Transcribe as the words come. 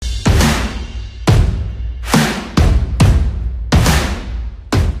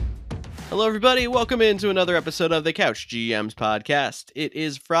Hello, everybody. Welcome into another episode of the Couch GMs podcast. It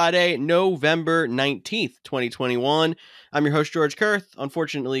is Friday, November 19th, 2021. I'm your host, George Kurth.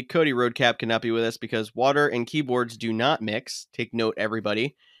 Unfortunately, Cody Roadcap cannot be with us because water and keyboards do not mix. Take note,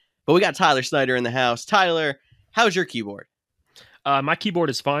 everybody. But we got Tyler Snyder in the house. Tyler, how's your keyboard? My keyboard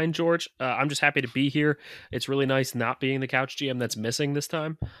is fine, George. I'm just happy to be here. It's really nice not being the Couch GM that's missing this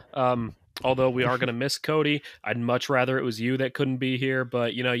time. Although we are going to miss Cody, I'd much rather it was you that couldn't be here.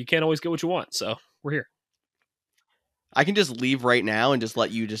 But, you can't always get what you want. So we're here. I can just leave right now and just let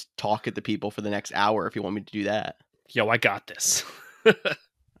you just talk at the people for the next hour if you want me to do that. Yo, I got this.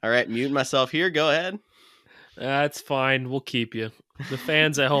 All right, mute myself here. Go ahead. That's fine. We'll keep you. The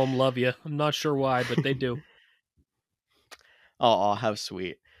fans at home love you. I'm not sure why, but they do. Oh, how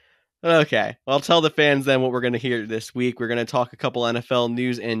sweet. Okay, well, I'll tell the fans then what we're going to hear this week. We're going to talk a couple NFL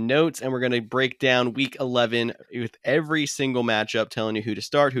news and notes, and we're going to break down Week 11 with every single matchup, telling you who to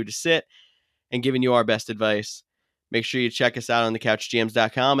start, who to sit, and giving you our best advice. Make sure you check us out on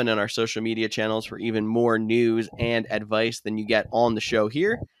thecouchgms.com and on our social media channels for even more news and advice than you get on the show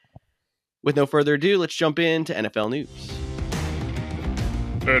here. With no further ado, let's jump into NFL news.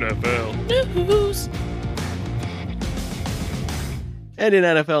 NFL news. And in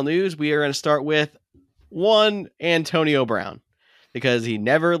NFL news, we are going to start with one Antonio Brown because he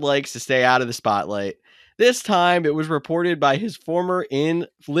never likes to stay out of the spotlight. This time, it was reported by his former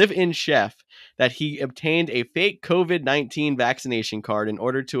live-in chef that he obtained a fake COVID-19 vaccination card in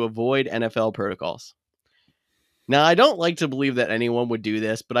order to avoid NFL protocols. Now, I don't like to believe that anyone would do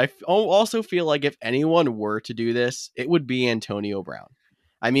this, but I also feel like if anyone were to do this, it would be Antonio Brown.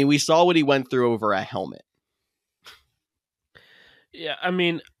 I mean, we saw what he went through over a helmet. Yeah, I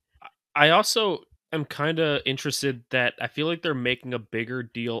mean, I also am kind of interested that I feel like they're making a bigger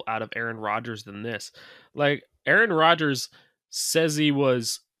deal out of Aaron Rodgers than this. Like, Aaron Rodgers says he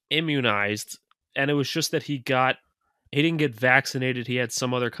was immunized, and it was just that he didn't get vaccinated. He had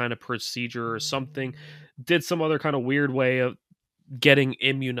some other kind of procedure or something, did some other kind of weird way of getting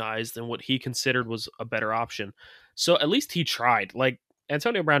immunized and what he considered was a better option. So at least he tried. Like,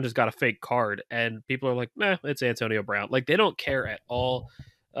 Antonio Brown just got a fake card, and people are like, "Nah, it's Antonio Brown." Like, they don't care at all.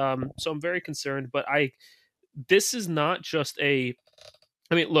 So I'm very concerned. But this is not just a.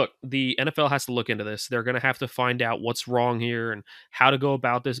 I mean, look, the NFL has to look into this. They're going to have to find out what's wrong here and how to go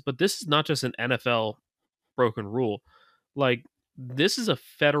about this. But this is not just an NFL broken rule. Like, this is a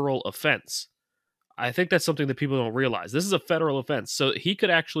federal offense. I think that's something that people don't realize. This is a federal offense, so he could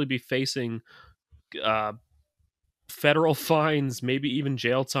actually be facing uh, federal fines, maybe even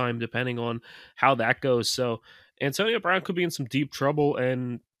jail time, depending on how that goes. So Antonio Brown could be in some deep trouble,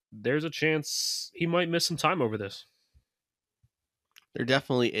 and there's a chance he might miss some time over this. There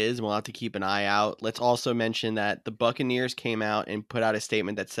definitely is, and we'll have to keep an eye out. Let's also mention that the Buccaneers came out and put out a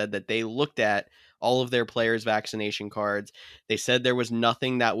statement that said that they looked at all of their players' vaccination cards. They said there was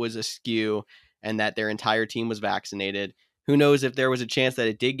nothing that was askew and that their entire team was vaccinated. Who knows if there was a chance that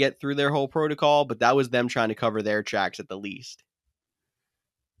it did get through their whole protocol, but that was them trying to cover their tracks at the least.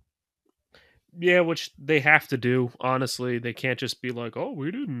 Yeah, which they have to do, honestly. They can't just be like, oh, we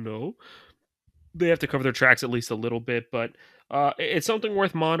didn't know. They have to cover their tracks at least a little bit, but it's something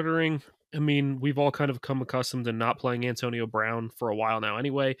worth monitoring. I mean, we've all kind of come accustomed to not playing Antonio Brown for a while now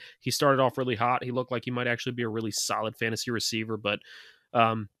anyway. He started off really hot. He looked like he might actually be a really solid fantasy receiver, but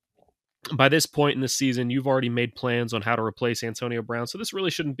by this point in the season, you've already made plans on how to replace Antonio Brown, so this really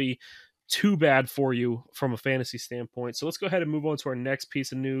shouldn't be too bad for you from a fantasy standpoint. So let's go ahead and move on to our next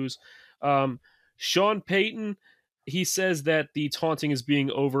piece of news. Sean Payton, he says that the taunting is being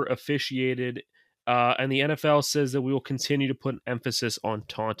over officiated, and the NFL says that we will continue to put an emphasis on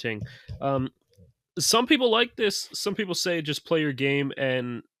taunting. Some people like this. Some people say just play your game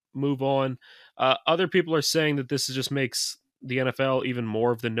and move on. Other people are saying that this just makes the NFL even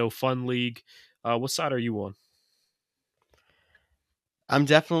more of the no fun league. What side are you on? I'm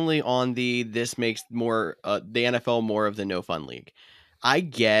definitely on this makes more the NFL more of the no fun league. I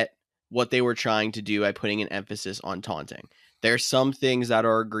get what they were trying to do by putting an emphasis on taunting. There's some things that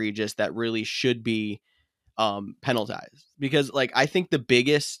are egregious that really should be penalized because like I think the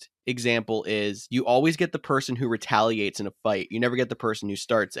biggest example is you always get the person who retaliates in a fight. You never get the person who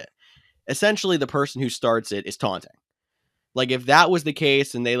starts it. Essentially, the person who starts it is taunting. Like if that was the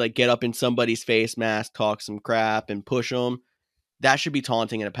case and they like get up in somebody's face mask, talk some crap and push them, that should be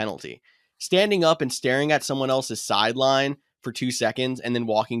taunting and a penalty. Standing up and staring at someone else's sideline for 2 seconds and then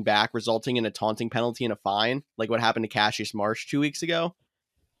walking back, resulting in a taunting penalty and a fine, like what happened to Cassius Marsh 2 weeks ago,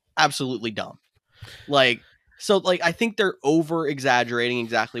 absolutely dumb. I think they're over exaggerating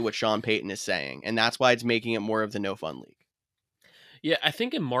exactly what Sean Payton is saying, and that's why it's making it more of the no fun league. Yeah, I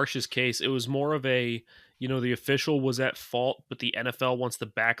think in Marsh's case, it was more of a, the official was at fault, but the NFL wants to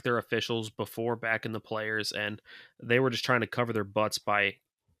back their officials before backing the players, and they were just trying to cover their butts by,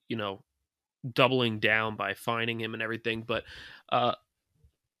 you know, doubling down by fining him and everything. But uh,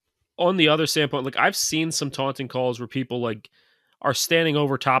 on the other standpoint, like I've seen some taunting calls where people like are standing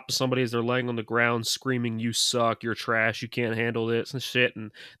over top of somebody as they're laying on the ground screaming, "You suck, you're trash, you can't handle this" and shit,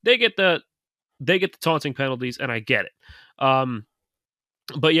 and they get the they get the taunting penalties, and I get it.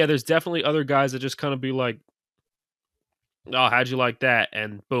 But yeah, there's definitely other guys that just kind of be like, "Oh, how'd you like that?"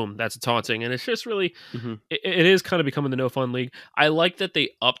 And boom, that's a taunting, and it's just really, Hmm. it is kind of becoming the no fun league. I like that they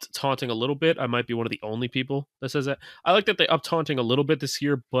upped taunting a little bit. I might be one of the only people that says that. I like that they upped taunting a little bit this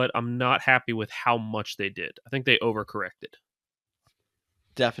year, but I'm not happy with how much they did. I think they overcorrected.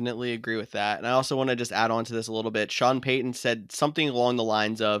 Definitely agree with that. And I also want to just add on to this a little bit. Sean Payton said something along the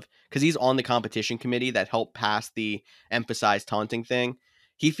lines of, because he's on the competition committee that helped pass the emphasized taunting thing.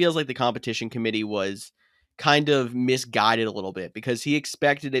 He feels like the competition committee was kind of misguided a little bit because he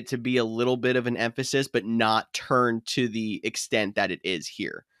expected it to be a little bit of an emphasis, but not turned to the extent that it is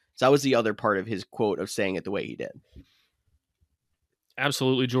here. So that was the other part of his quote of saying it the way he did.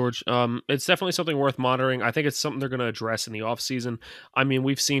 Absolutely, George. It's definitely something worth monitoring. I think it's something they're going to address in the offseason. I mean,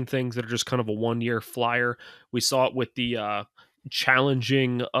 we've seen things that are just kind of a 1 year flyer. We saw it with the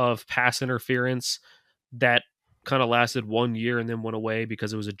challenging of pass interference that kind of lasted 1 year and then went away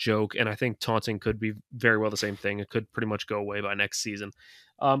because it was a joke. And I think taunting could be very well the same thing. It could pretty much go away by next season.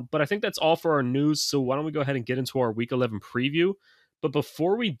 But I think that's all for our news. So why don't we go ahead and get into our Week 11 preview? But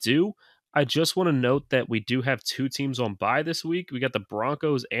before we do, I just want to note that we do have two teams on bye this week. We got the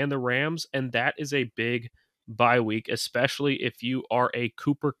Broncos and the Rams, and that is a big bye week, especially if you are a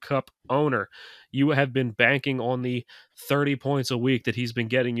Cooper Cup owner. You have been banking on the 30 points a week that he's been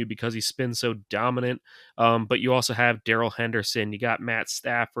getting you because he's been so dominant. But you also have Daryl Henderson, you got Matt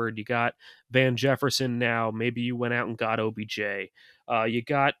Stafford, you got Van Jefferson now. Maybe you went out and got OBJ. You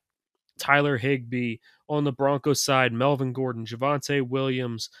got Tyler Higbee on the Broncos side, Melvin Gordon, Javante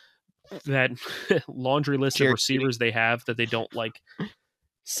Williams, that laundry list of Jerry Judy. receivers they have that they don't like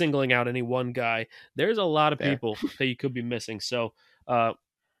singling out any one guy. There's a lot of Fair. people that you could be missing. So, uh,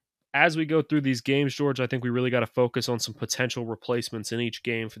 as we go through these games, George, I think we really got to focus on some potential replacements in each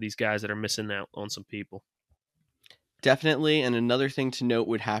game for these guys that are missing out on some people. Definitely. And another thing to note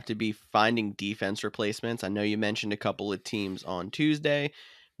would have to be finding defense replacements. I know you mentioned a couple of teams on Tuesday.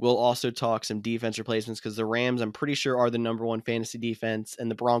 We'll also talk some defense replacements because the Rams, I'm pretty sure, are the number one fantasy defense, and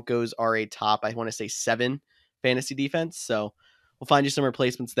the Broncos are a top, I want to say, 7 fantasy defense. So we'll find you some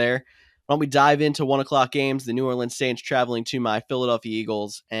replacements there. Why don't we dive into 1 o'clock games? The New Orleans Saints traveling to my Philadelphia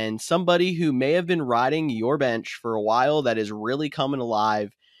Eagles, and somebody who may have been riding your bench for a while that is really coming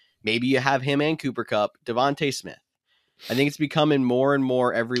alive. Maybe you have him and Cooper Cup, Devontae Smith. I think it's becoming more and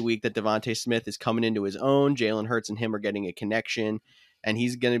more every week that Devontae Smith is coming into his own. Jalen Hurts and him are getting a connection, and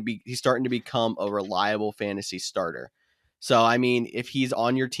he's starting to become a reliable fantasy starter. So, I mean, if he's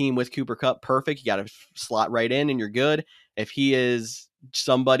on your team with Cooper Cup, perfect. You got to slot right in and you're good. If he is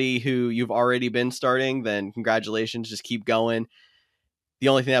somebody who you've already been starting, then congratulations. Just keep going. The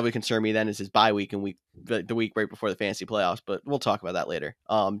only thing that would concern me then is his bye week and the week right before the fantasy playoffs, but we'll talk about that later.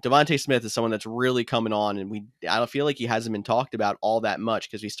 Devontae Smith is someone that's really coming on, and I don't feel like he hasn't been talked about all that much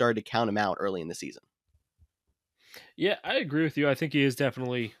because we started to count him out early in the season. Yeah, I agree with you. I think he is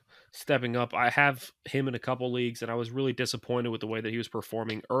definitely stepping up. I have him in a couple leagues, and I was really disappointed with the way that he was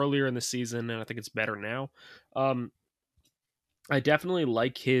performing earlier in the season, and I think it's better now. Um, I definitely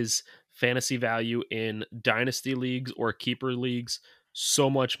like his fantasy value in dynasty leagues or keeper leagues so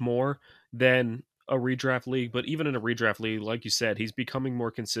much more than a redraft league. But even in a redraft league, like you said, he's becoming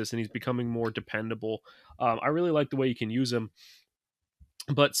more consistent. He's becoming more dependable. I really like the way you can use him.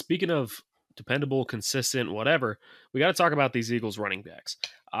 But speaking of dependable, consistent, whatever, we got to talk about these Eagles running backs.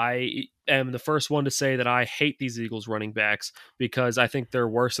 I am the first one to say that I hate these Eagles running backs because I think they're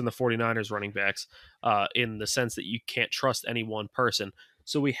worse than the 49ers running backs in the sense that you can't trust any one person.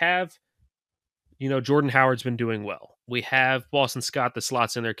 So we have, Jordan Howard's been doing well. We have Boston Scott that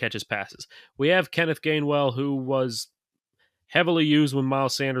slots in there, catches passes. We have Kenneth Gainwell, who was heavily used when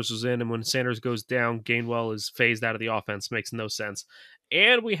Miles Sanders was in, and when Sanders goes down, Gainwell is phased out of the offense. Makes no sense.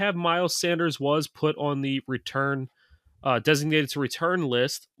 And we have Miles Sanders was put on the return designated to return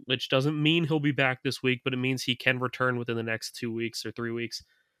list, which doesn't mean he'll be back this week, but it means he can return within the next 2 weeks or 3 weeks.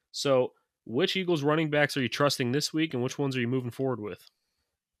 So, which Eagles running backs are you trusting this week, and which ones are you moving forward with?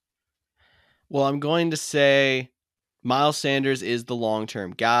 Well, I'm going to say Miles Sanders is the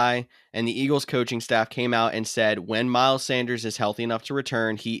long-term guy, and the Eagles coaching staff came out and said when Miles Sanders is healthy enough to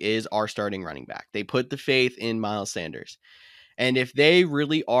return, he is our starting running back. They put the faith in Miles Sanders. And if they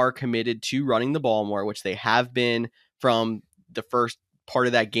really are committed to running the ball more, which they have been from the first part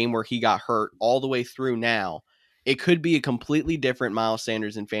of that game where he got hurt all the way through now, it could be a completely different Miles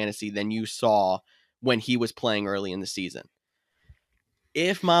Sanders in fantasy than you saw when he was playing early in the season.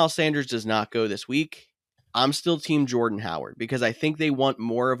 If Miles Sanders does not go this week, I'm still team Jordan Howard because I think they want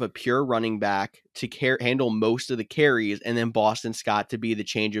more of a pure running back to handle most of the carries and then Boston Scott to be the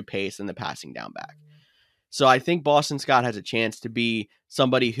change of pace and the passing down back. So I think Boston Scott has a chance to be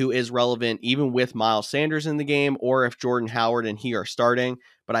somebody who is relevant even with Miles Sanders in the game or if Jordan Howard and he are starting.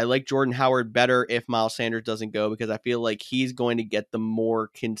 But I like Jordan Howard better if Miles Sanders doesn't go because I feel like he's going to get the more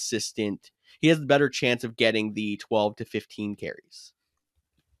consistent. He has the better chance of getting the 12 to 15 carries.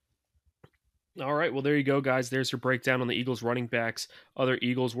 All right, well, there you go, guys. There's your breakdown on the Eagles running backs. Other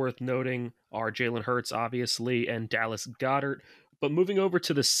Eagles worth noting are Jalen Hurts, obviously, and Dallas Goedert. But moving over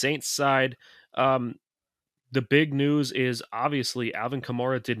to the Saints side, the big news is obviously Alvin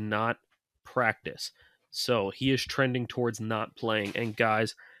Kamara did not practice. So he is trending towards not playing. And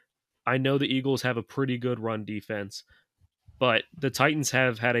guys, I know the Eagles have a pretty good run defense, but the Titans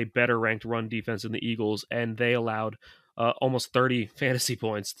have had a better ranked run defense than the Eagles, and they allowed almost 30 fantasy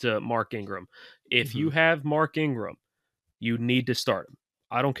points to Mark Ingram. If you have Mark Ingram, you need to start him.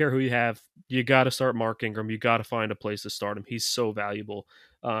 I don't care who you have. You got to start Mark Ingram. You got to find a place to start him. He's so valuable.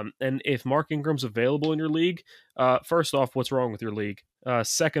 And if Mark Ingram's available in your league, first off, what's wrong with your league?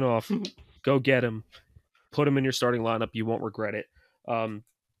 Second off, go get him. Put him in your starting lineup. You won't regret it.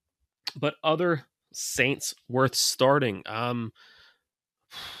 But other Saints worth starting. Man,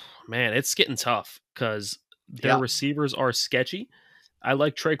 it's getting tough because their Yeah. receivers are sketchy. I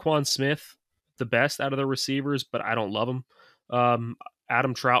like Traquan Smith the best out of the receivers, but I don't love him.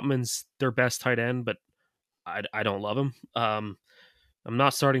 Adam Troutman's their best tight end, but I don't love him. I'm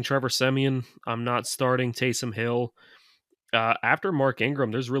not starting Trevor Siemian. I'm not starting Taysom Hill. After Mark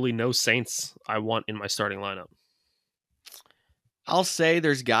Ingram, there's really no Saints I want in my starting lineup. I'll say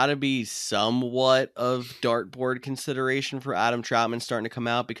there's got to be somewhat of dartboard consideration for Adam Troutman starting to come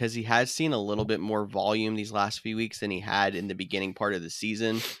out because he has seen a little bit more volume these last few weeks than he had in the beginning part of the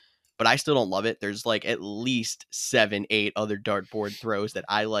season. But I still don't love it. There's like at least 7, 8 other dartboard throws that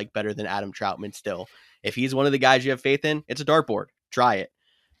I like better than Adam Troutman still. If he's one of the guys you have faith in, it's a dartboard. Try it.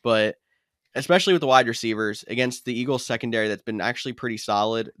 But especially with the wide receivers against the Eagles secondary that's been actually pretty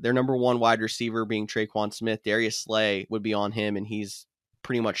solid. Their number one wide receiver being Traquan Smith. Darius Slay would be on him, and he's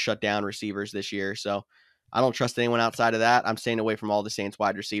pretty much shut down receivers this year. So I don't trust anyone outside of that. I'm staying away from all the Saints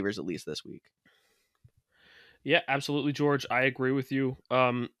wide receivers at least this week. Yeah, absolutely, George. I agree with you.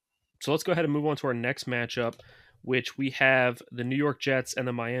 So let's go ahead and move on to our next matchup, which we have the New York Jets and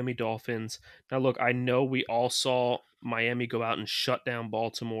the Miami Dolphins. Now, look, I know we all saw Miami go out and shut down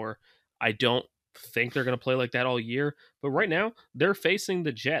Baltimore. I don't think they're going to play like that all year, but right now they're facing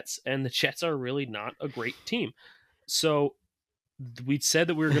the Jets, and the Jets are really not a great team. So we said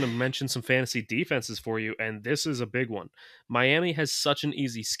that we were going to mention some fantasy defenses for you, and this is a big one. Miami has such an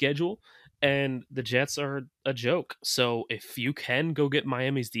easy schedule, and the Jets are a joke. So if you can go get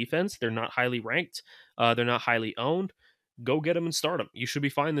Miami's defense, they're not highly ranked, they're not highly owned. Go get them and start them. You should be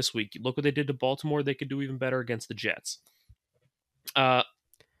fine this week. Look what they did to Baltimore. They could do even better against the Jets. Uh,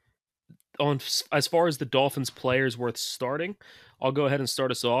 on as far as the Dolphins players worth starting, I'll go ahead and start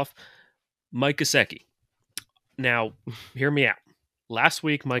us off. Mike Gesicki. Now, hear me out. Last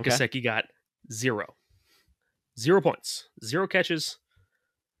week, Mike Okay. Gesicki got 0 points, 0 catches,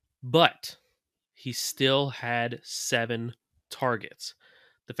 but he still had 7 targets.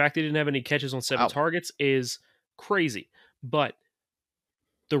 The fact that he didn't have any catches on 7 Wow. targets is crazy, but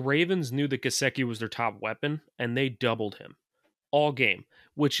the Ravens knew that Gesicki was their top weapon, and they doubled him all game,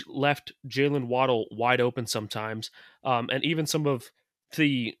 which left Jalen Waddle wide open sometimes, and even some of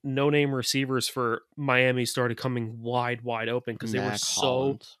the no-name receivers for Miami started coming wide open because they were Mac so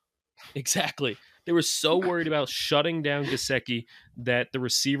Hollins. exactly. They were so worried about shutting down Gesicki that the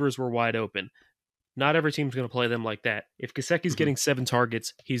receivers were wide open. Not every team's going to play them like that. If Gesicki's getting 7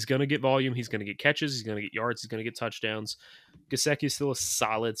 targets, he's going to get volume, he's going to get catches, he's going to get yards, he's going to get touchdowns. Gesicki is still a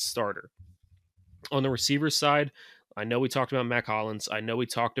solid starter. On the receiver side, I know we talked about Mac Hollins. I know we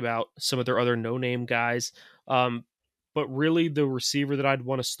talked about some of their other no-name guys. But really, the receiver that I'd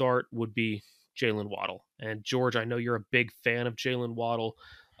want to start would be Jalen Waddle. And George, I know you're a big fan of Jalen Waddle.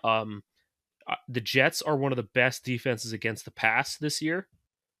 The Jets are one of the best defenses against the pass this year.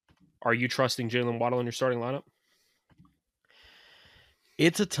 Are you trusting Jalen Waddle in your starting lineup?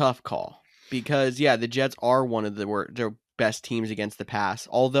 It's a tough call because, yeah, the Jets are one of their best teams against the pass.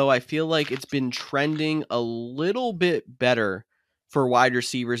 Although I feel like it's been trending a little bit better for wide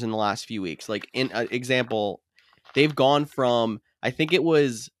receivers in the last few weeks. Like, in example, they've gone from, I think it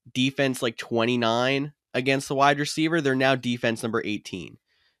was defense like 29 against the wide receiver. They're now defense number 18.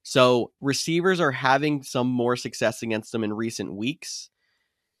 So receivers are having some more success against them in recent weeks.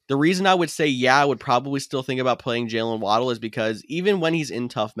 The reason I would say, yeah, I would probably still think about playing Jalen Waddle is because even when he's in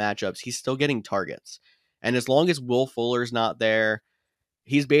tough matchups, he's still getting targets. And as long as Will Fuller's not there,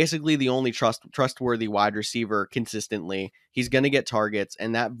 he's basically the only trustworthy wide receiver consistently. He's going to get targets,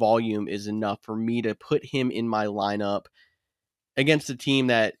 and that volume is enough for me to put him in my lineup against a team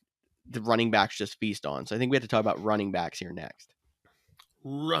that the running backs just feast on. So I think we have to talk about running backs here next.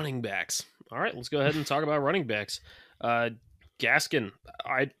 Running backs. All right, let's go ahead and talk about running backs. Uh, Gaskin,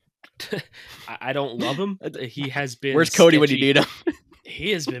 I I don't love him. He has been Where's Cody when you sketchy. need him?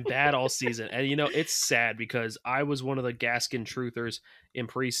 He has been bad all season. And, it's sad because I was one of the Gaskin truthers in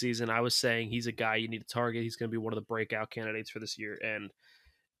preseason. I was saying he's a guy you need to target. He's going to be one of the breakout candidates for this year. And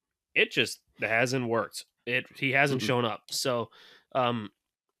it just hasn't worked. He hasn't Mm-mm. shown up. So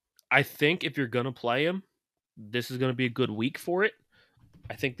I think if you're going to play him, this is going to be a good week for it.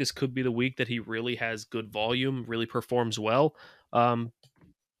 I think this could be the week that he really has good volume, really performs well. Um,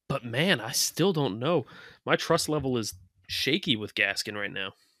 but man, I still don't know. My trust level is shaky with Gaskin right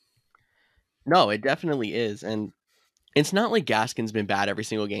now. No, it definitely is. And it's not like Gaskin's been bad every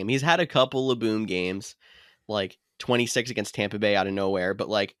single game. He's had a couple of boom games, like 26 against Tampa Bay out of nowhere, but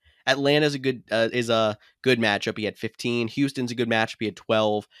like Atlanta's a good matchup. He had 15. Houston's a good matchup. He had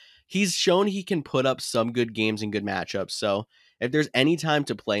 12. He's shown he can put up some good games and good matchups. So if there's any time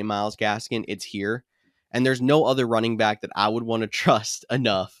to play Myles Gaskin, it's here. And there's no other running back that I would want to trust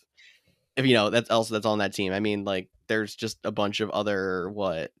enough. If that's on that team. I mean, like there's just a bunch of other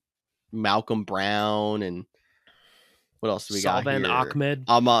Malcolm Brown and what else do we got Salvan here? Ahmed.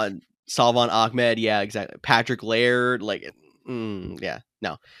 Ahmad Salvan Ahmed, yeah, exactly. Patrick Laird, yeah,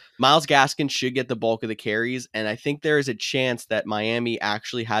 no. Myles Gaskin should get the bulk of the carries, and I think there is a chance that Miami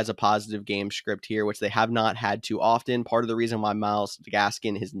actually has a positive game script here, which they have not had too often. Part of the reason why Myles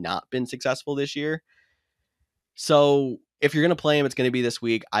Gaskin has not been successful this year. So if you're going to play him, it's going to be this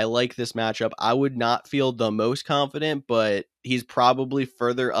week. I like this matchup. I would not feel the most confident, but he's probably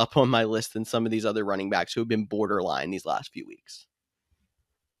further up on my list than some of these other running backs who have been borderline these last few weeks.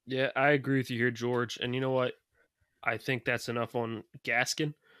 Yeah, I agree with you here, George. And you know what? I think that's enough on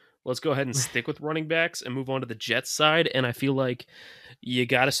Gaskin. Let's go ahead and stick with running backs and move on to the Jets side. And I feel like you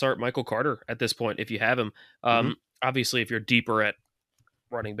got to start Michael Carter at this point if you have him. Mm-hmm. Obviously, if you're deeper at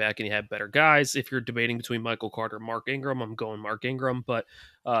running back and you have better guys, if you're debating between Michael Carter and Mark Ingram, I'm going Mark Ingram. But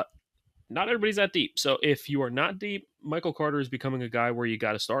not everybody's that deep. So if you are not deep, Michael Carter is becoming a guy where you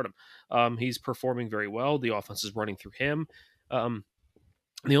got to start him. He's performing very well. The offense is running through him. Um,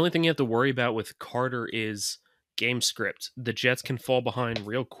 the only thing you have to worry about with Carter is game script. The Jets can fall behind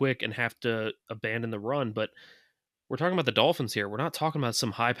real quick and have to abandon the run, but we're talking about the Dolphins here. We're not talking about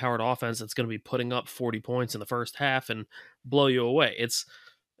some high-powered offense that's going to be putting up 40 points in the first half and blow you away. It's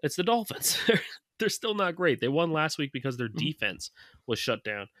the Dolphins. They're still not great. They won last week because their defense was shut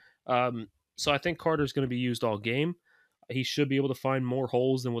down. So I think Carter's going to be used all game. He should be able to find more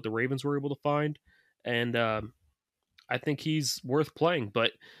holes than what the Ravens were able to find, and I think he's worth playing.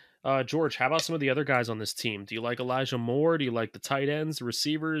 But George, how about some of the other guys on this team? Do you like Elijah Moore? Do you like the tight ends, the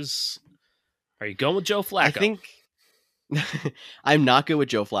receivers? Are you going with Joe I Flacco? think I'm not good with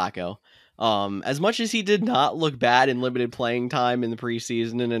Joe Flacco. As much as he did not look bad in limited playing time in the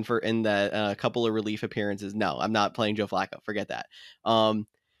preseason and in the couple of relief appearances, no, I'm not playing Joe Flacco. Forget that. I'm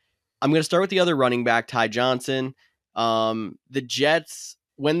going to start with the other running back, Ty Johnson. The Jets,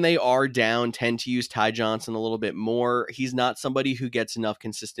 when they are down, tend to use Ty Johnson a little bit more. He's not somebody who gets enough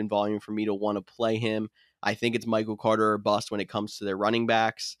consistent volume for me to want to play him. I think it's Michael Carter or bust when it comes to their running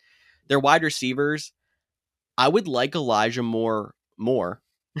backs. Their wide receivers, I would like Elijah more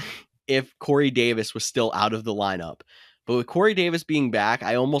if Corey Davis was still out of the lineup. But with Corey Davis being back,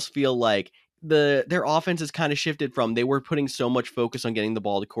 I almost feel like their offense has kind of shifted from they were putting so much focus on getting the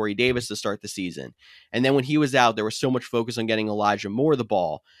ball to Corey Davis to start the season. And then when he was out, there was so much focus on getting Elijah Moore the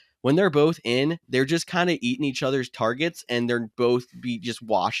ball. When they're both in, they're just kind of eating each other's targets and they're both be just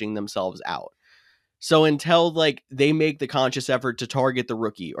washing themselves out. So until like they make the conscious effort to target the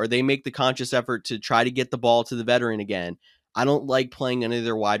rookie or they make the conscious effort to try to get the ball to the veteran again, I don't like playing any of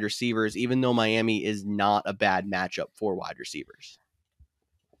their wide receivers, even though Miami is not a bad matchup for wide receivers.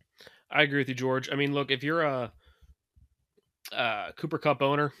 I agree with you, George. I mean, look, if you're a Cooper Cup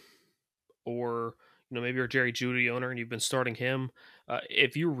owner or maybe you're a Jerry Judy owner and you've been starting him,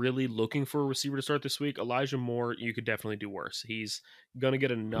 if you're really looking for a receiver to start this week, Elijah Moore, you could definitely do worse. He's going to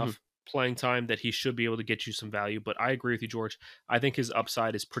get Mhm. enough playing time that he should be able to get you some value. But I agree with you, George. I think his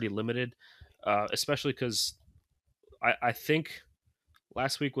upside is pretty limited, especially because I think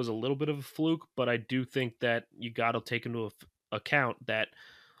last week was a little bit of a fluke, but I do think that you got to take into account that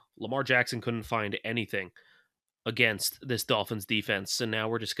Lamar Jackson couldn't find anything against this Dolphins defense. So now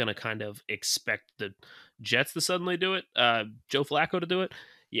we're just going to kind of expect the Jets to suddenly do it, Joe Flacco to do it.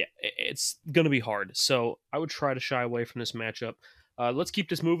 Yeah, it's going to be hard. So I would try to shy away from this matchup. Let's keep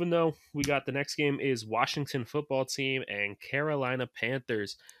this moving, though. We got the next game is Washington football team and Carolina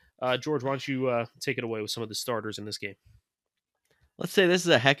Panthers. George, why don't you take it away with some of the starters in this game? Let's say this is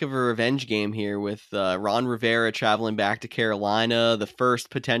a heck of a revenge game here with Ron Rivera traveling back to Carolina, the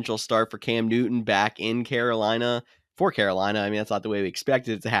first potential start for Cam Newton back in Carolina for Carolina. I mean, that's not the way we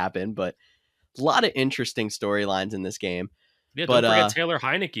expected it to happen, but a lot of interesting storylines in this game. Yeah, don't But forget Taylor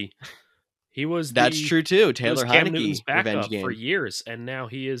Heineke. that's true too. He was Taylor Cam Newton's Heineke revenge backup for game. years, and now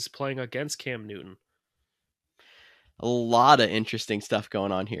he is playing against Cam Newton. A lot of interesting stuff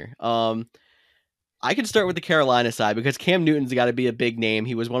going on here. I can start with the Carolina side because Cam Newton's got to be a big name.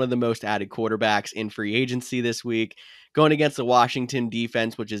 He was one of the most added quarterbacks in free agency this week, going against the Washington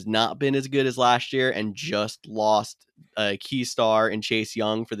defense, which has not been as good as last year and just lost a key star in Chase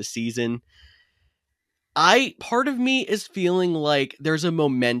Young for the season. Part of me is feeling like there's a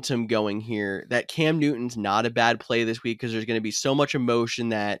momentum going here that Cam Newton's not a bad play this week because there's going to be so much emotion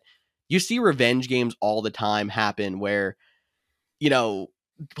that you see revenge games all the time happen where, you know,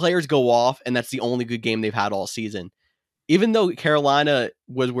 players go off and that's the only good game they've had all season. Even though Carolina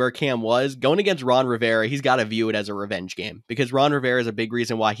was where Cam was, going against Ron Rivera, he's got to view it as a revenge game because Ron Rivera is a big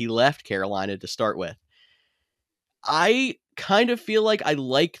reason why he left Carolina to start with. I kind of feel like I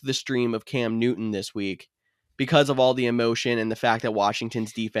like the stream of Cam Newton this week because of all the emotion and the fact that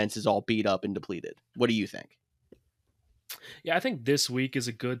Washington's defense is all beat up and depleted. What do you think? Yeah, I think this week is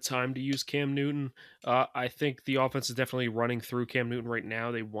a good time to use Cam Newton. I think the offense is definitely running through Cam Newton right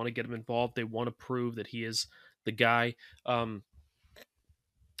now. They want to get him involved. They want to prove that he is the guy.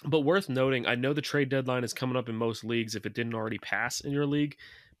 But worth noting, I know the trade deadline is coming up in most leagues if it didn't already pass in your league,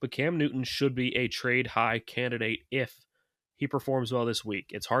 but Cam Newton should be a trade high candidate if he performs well this week.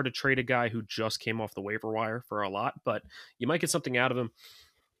 It's hard to trade a guy who just came off the waiver wire for a lot, but you might get something out of him.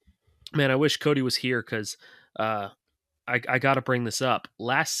 Man, I wish Cody was here because I got to bring this up.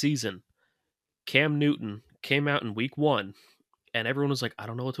 Last season, Cam Newton came out in week one, and everyone was like, I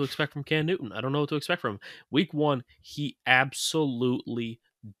don't know what to expect from Cam Newton. I don't know what to expect from him. Week one, he absolutely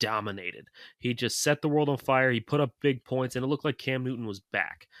dominated. He just set the world on fire. He put up big points, and it looked like Cam Newton was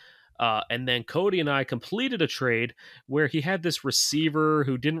back. And then Cody and I completed a trade where he had this receiver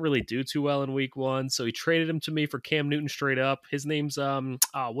who didn't really do too well in week one. So he traded him to me for Cam Newton straight up. His name's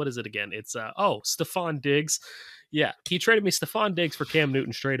what is it again? It's Stephon Diggs. Yeah, he traded me Stephon Diggs for Cam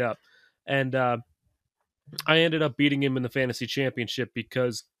Newton straight up. And I ended up beating him in the fantasy championship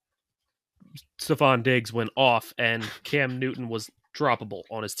because Stephon Diggs went off and Cam Newton was droppable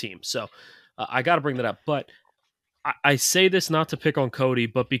on his team. So I got to bring that up. But I say this not to pick on Cody,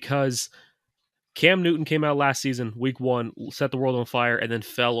 but because Cam Newton came out last season, week one, set the world on fire, and then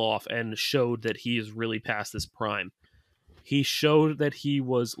fell off and showed that he is really past his prime. He showed that he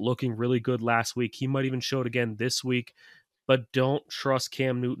was looking really good last week. He might even show it again this week, but don't trust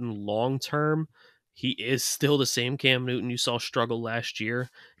Cam Newton long term. He is still the same Cam Newton you saw struggle last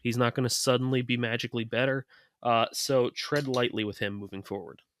year. He's not going to suddenly be magically better. So tread lightly with him moving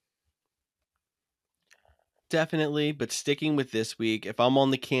forward. Definitely, but sticking with this week, if I'm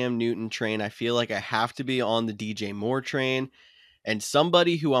on the Cam Newton train, I feel like I have to be on the DJ Moore train and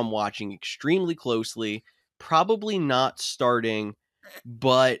somebody who I'm watching extremely closely, probably not starting,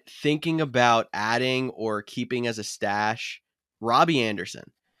 but thinking about adding or keeping as a stash, Robbie Anderson.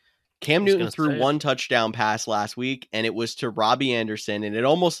 I Cam was Newton going to threw say it. one touchdown pass last week, and it was to Robbie Anderson, and it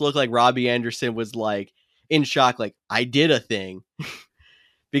almost looked like Robbie Anderson was like in shock, like, I did a thing.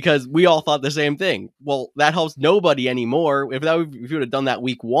 Because we all thought the same thing. Well, that helps nobody anymore. If you would have done that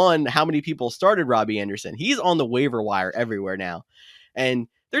week one, how many people started Robbie Anderson? He's on the waiver wire everywhere now. And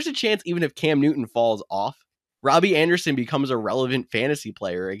there's a chance even if Cam Newton falls off, Robbie Anderson becomes a relevant fantasy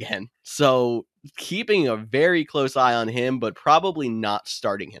player again. So keeping a very close eye on him, but probably not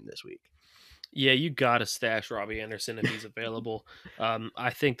starting him this week. Yeah, you got to stash Robbie Anderson if he's available. I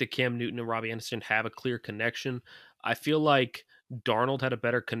think that Cam Newton and Robbie Anderson have a clear connection. I feel like Darnold had a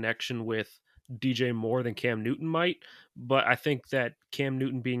better connection with DJ Moore than Cam Newton might, but I think that Cam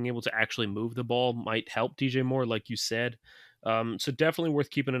Newton being able to actually move the ball might help DJ Moore, like you said. So definitely worth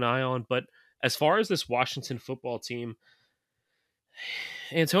keeping an eye on. But as far as this Washington football team,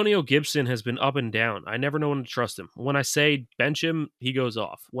 Antonio Gibson has been up and down. I never know when to trust him. When I say bench him, he goes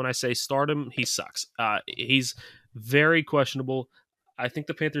off. When I say start him, he sucks. He's very questionable. I think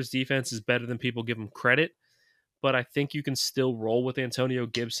the Panthers defense is better than people give him credit, but I think you can still roll with Antonio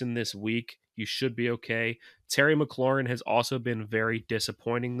Gibson this week. You should be okay. Terry McLaurin has also been very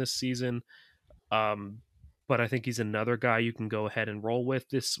disappointing this season. Um, but I think he's another guy you can go ahead and roll with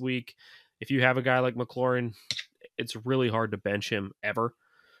this week. If you have a guy like McLaurin, it's really hard to bench him ever.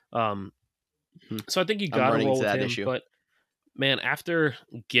 Um, Mhm. so I think you I'm got to running roll into with that him. issue. But man, after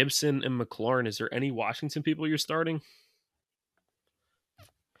Gibson and McLaurin, is there any Washington people you're starting?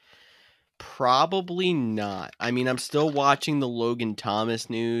 Probably not. I mean, I'm still watching the Logan Thomas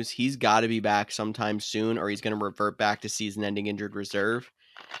news. He's got to be back sometime soon, or he's going to revert back to season-ending injured reserve.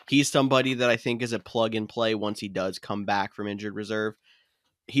 He's somebody that I think is a plug and play once he does come back from injured reserve.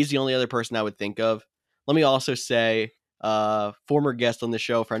 He's the only other person I would think of. Let me also say, former guest on the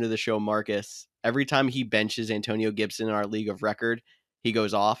show, friend of the show, Marcus, every time he benches Antonio Gibson in our league of record, he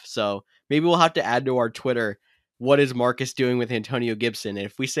goes off. So maybe we'll have to add to our Twitter, what is Marcus doing with Antonio Gibson? And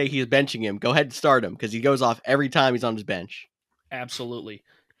if we say he's benching him, go ahead and start him because he goes off every time he's on his bench. Absolutely.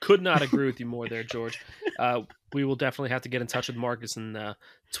 Could not agree with you more there, George. We will definitely have to get in touch with Marcus and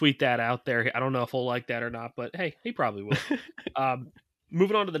tweet that out there. I don't know if he'll like that or not, but hey, he probably will. Um,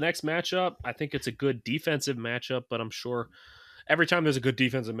 moving on to the next matchup, I think it's a good defensive matchup, but I'm sure every time there's a good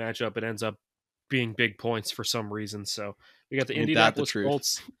defensive matchup, it ends up being big points for some reason. So we got the Ain't that the Indianapolis truth?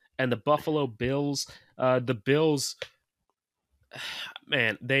 Colts and the Buffalo Bills. The Bills,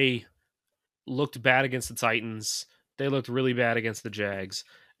 man, they looked bad against the Titans. They looked really bad against the Jags.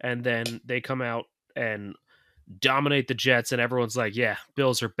 And then they come out and dominate the Jets, and everyone's like, yeah,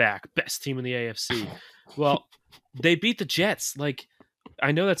 Bills are back. Best team in the AFC. Well, they beat the Jets. Like,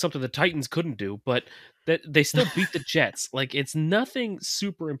 I know that's something the Titans couldn't do, but that they still beat the Jets. Like, it's nothing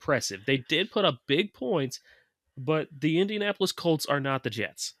super impressive. They did put up big points, but the Indianapolis Colts are not the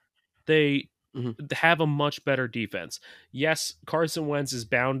Jets. They Mhm. have a much better defense. Yes, Carson Wentz is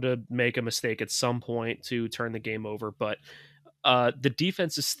bound to make a mistake at some point to turn the game over, but the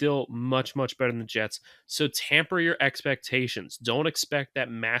defense is still much, much better than the Jets. So temper your expectations. Don't expect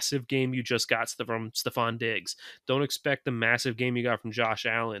that massive game you just got from Stephon Diggs. Don't expect the massive game you got from Josh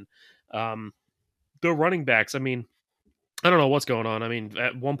Allen. The running backs, I mean, I don't know what's going on. I mean,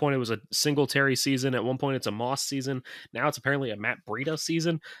 at one point it was a Singletary season. At one point it's a Moss season. Now it's apparently a Matt Breida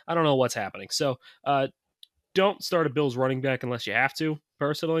season. I don't know what's happening. So don't start a Bills running back unless you have to,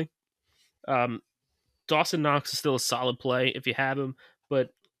 personally. Um, Dawson Knox is still a solid play if you have him, but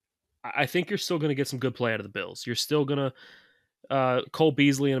I think you're still going to get some good play out of the Bills. You're still going to Cole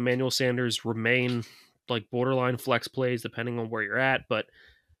Beasley and Emmanuel Sanders remain like borderline flex plays depending on where you're at, but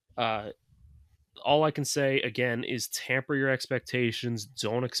uh, all I can say again is tamper your expectations.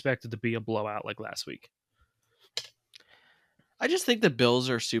 Don't expect it to be a blowout like last week. I just think the Bills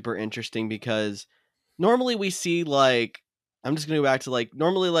are super interesting because normally we see like I'm just gonna go back to like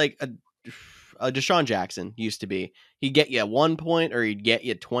normally like a Deshaun Jackson used to be. He'd get you 1 point or he'd get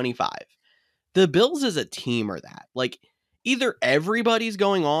you 25. The Bills as a team are that. Like either everybody's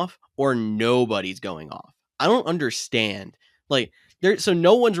going off or nobody's going off. I don't understand. Like there so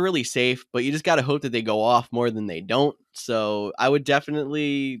no one's really safe, but you just got to hope that they go off more than they don't. So I would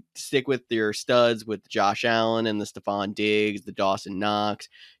definitely stick with your studs with Josh Allen and the Stephon Diggs, the Dawson Knox.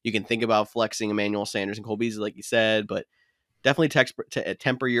 You can think about flexing Emmanuel Sanders and Cole Beasley like you said, but definitely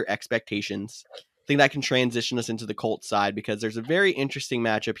temper your expectations. I think that can transition us into the Colts side because there's a very interesting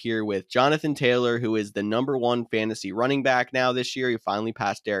matchup here with Jonathan Taylor, who is the number one fantasy running back now this year. He finally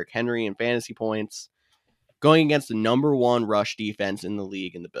passed Derrick Henry in fantasy points, going against the number one rush defense in the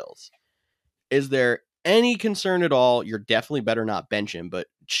league in the Bills. Is there any concern at all? You're definitely better not bench him, but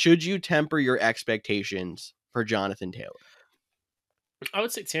should you temper your expectations for Jonathan Taylor? I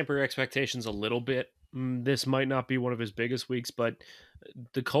would say tamper your expectations a little bit. This might not be one of his biggest weeks, but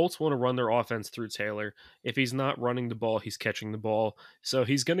the Colts want to run their offense through Taylor. If he's not running the ball, he's catching the ball. So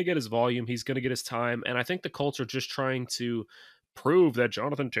he's going to get his volume, he's going to get his time. And I think the Colts are just trying to prove that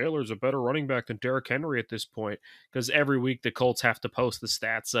Jonathan Taylor is a better running back than Derrick Henry at this point. Because every week the Colts have to post the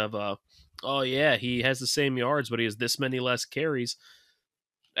stats of, oh, yeah, he has the same yards, but he has this many less carries.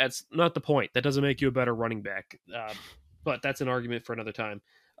 That's not the point. That doesn't make you a better running back. But that's an argument for another time.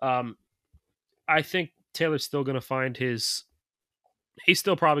 Um, I think Taylor's still going to find his. He's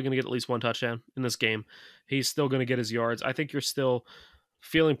still probably going to get at least one touchdown in this game. He's still going to get his yards. I think you're still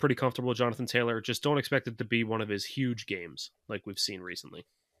feeling pretty comfortable with Jonathan Taylor. Just don't expect it to be one of his huge games like we've seen recently.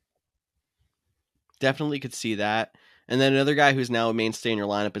 Definitely could see that. And then another guy who's now a mainstay in your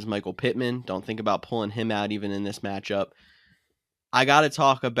lineup is Michael Pittman. Don't think about pulling him out even in this matchup. I got to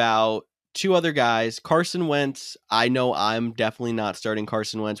talk about two other guys. Carson Wentz. I know I'm definitely not starting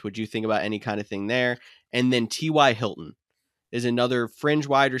Carson Wentz. Would you think about any kind of thing there? And then T.Y. Hilton. is another fringe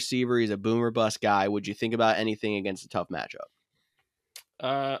wide receiver. He's a boomer bust guy. Would you think about anything against a tough matchup?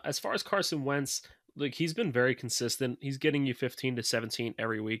 As far as Carson Wentz, like he's been very consistent. He's getting you 15 to 17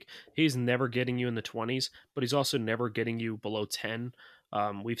 every week. He's never getting you in the 20s, but he's also never getting you below 10.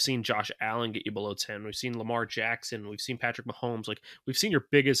 We've seen Josh Allen get you below 10. We've seen Lamar Jackson. We've seen Patrick Mahomes. Like we've seen your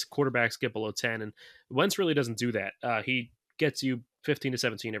biggest quarterbacks get below 10, and Wentz really doesn't do that. He gets you 15 to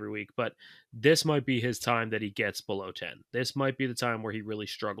 17 every week, but this might be his time that he gets below 10. This might be the time where he really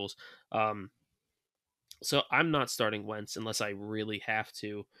struggles. So I'm not starting Wentz unless I really have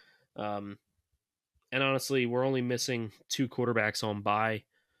to. Um, and honestly, we're only missing two quarterbacks on bye,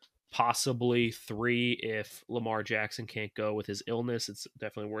 possibly three if Lamar Jackson can't go with his illness. It's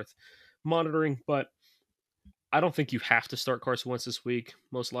definitely worth monitoring, but I don't think you have to start Carson Wentz this week,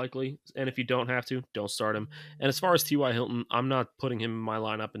 most likely. And if you don't have to, don't start him. And as far as T.Y. Hilton, I'm not putting him in my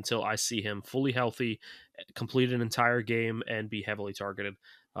lineup until I see him fully healthy, complete an entire game, and be heavily targeted.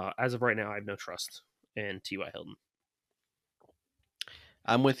 As of right now, I have no trust in T.Y. Hilton.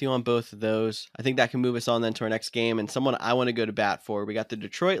 I'm with you on both of those. I think that can move us on then to our next game. And someone I want to go to bat for. We got the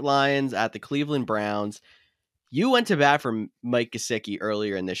Detroit Lions at the Cleveland Browns. You went to bat for Mike Gesicki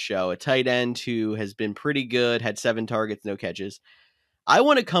earlier in this show, a tight end who has been pretty good, had 7 targets, no catches. I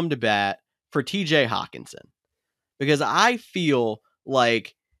want to come to bat for TJ Hawkinson because I feel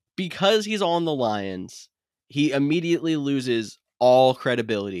like because he's on the Lions, he immediately loses all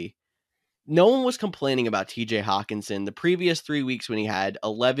credibility. No one was complaining about TJ Hawkinson the previous 3 weeks when he had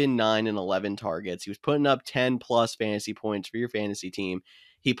 11, 9, and 11 targets. He was putting up 10 plus fantasy points for your fantasy team.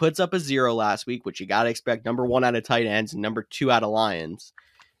 He puts up a 0 last week, which you got to expect. Number 1 out of tight ends and number 2 out of Lions.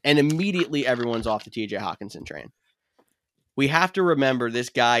 And immediately everyone's off the TJ Hawkinson train. We have to remember this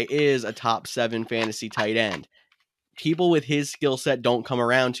guy is a top 7 fantasy tight end. People with his skill set don't come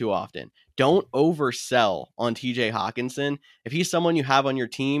around too often. Don't oversell on TJ Hawkinson. If he's someone you have on your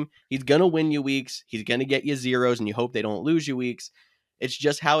team, he's going to win you weeks. He's going to get you zeros, and you hope they don't lose you weeks. It's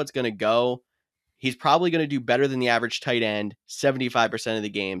just how it's going to go. He's probably going to do better than the average tight end 75% of the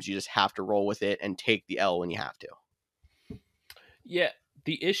games. You just have to roll with it and take the L when you have to. Yeah,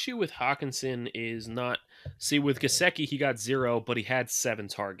 the issue with Hawkinson is not. See, with Gasecki, he got 0, but he had 7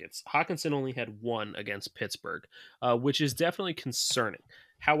 targets. Hawkinson only had 1 against Pittsburgh, which is definitely concerning.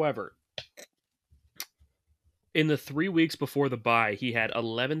 However, in the 3 weeks before the bye, he had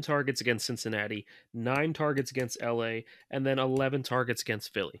 11 targets against Cincinnati, 9 targets against LA, and then 11 targets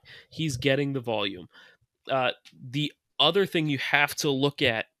against Philly. He's getting the volume. The other thing you have to look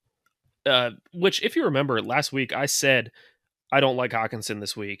at, which, if you remember, last week I said I don't like Hawkinson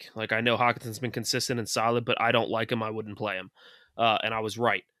this week. Like, I know Hawkinson's been consistent and solid, but I don't like him. I wouldn't play him. And I was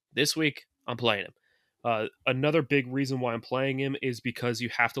right. This week, I'm playing him. Another big reason why I'm playing him is because you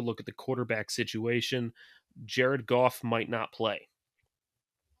have to look at the quarterback situation. Jared Goff might not play.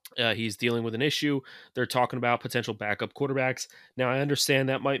 He's dealing with an issue. They're talking about potential backup quarterbacks. Now, I understand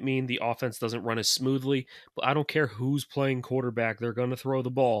that might mean the offense doesn't run as smoothly, but I don't care who's playing quarterback. They're going to throw the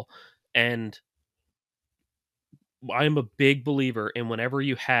ball. And I'm a big believer in whenever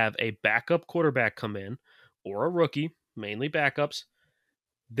you have a backup quarterback come in or a rookie, mainly backups,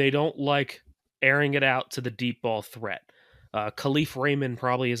 they don't like airing it out to the deep ball threat. Khalif Raymond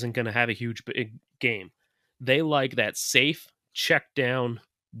probably isn't going to have a huge big game. They like that safe, check down,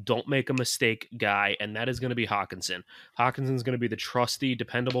 don't make a mistake guy, and that is going to be Hawkinson. Hawkinson's going to be the trusty,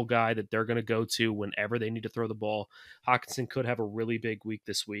 dependable guy that they're going to go to whenever they need to throw the ball. Hawkinson could have a really big week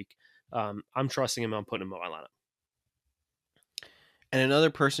this week. I'm trusting him. I'm putting him in my lineup. And another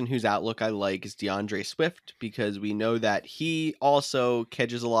person whose outlook I like is DeAndre Swift because we know that he also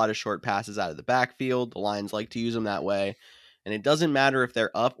catches a lot of short passes out of the backfield. The Lions like to use him that way. And it doesn't matter if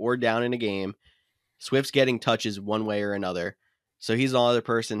they're up or down in a game. Swift's getting touches one way or another. So he's another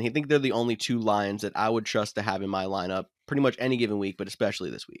person. I think they're the only 2 Lions that I would trust to have in my lineup pretty much any given week, but especially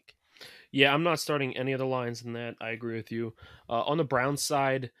this week. Yeah, I'm not starting any other lines in that. I agree with you. On the Browns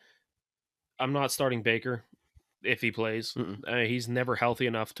side, I'm not starting Baker if he plays. Mm-mm. He's never healthy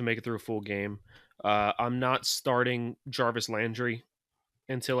enough to make it through a full game. I'm not starting Jarvis Landry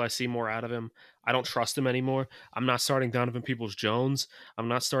until I see more out of him. I don't trust him anymore. I'm not starting Donovan Peoples-Jones. I'm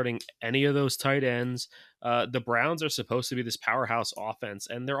not starting any of those tight ends. The Browns are supposed to be this powerhouse offense,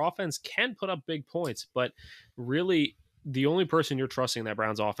 and their offense can put up big points, but really the only person you're trusting in that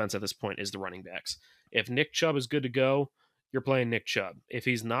Browns offense at this point is the running backs. If Nick Chubb is good to go, you're playing Nick Chubb. If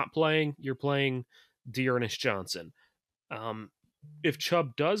he's not playing, you're playing Dearness Johnson. If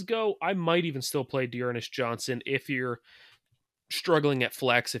Chubb does go, I might even still play Dearness Johnson if you're struggling at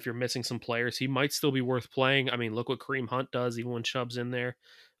flex, if you're missing some players, he might still be worth playing. I mean, look what Kareem Hunt does, even when Chubb's in there.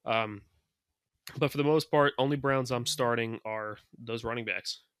 Um, But for the most part, only Browns I'm starting are those running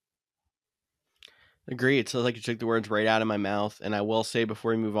backs. Agreed. So like you took the words right out of my mouth. And I will say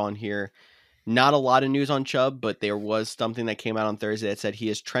before we move on here, not a lot of news on Chubb, but there was something that came out on Thursday that said he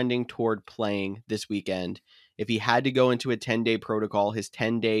is trending toward playing this weekend. If he had to go into a 10-day protocol, his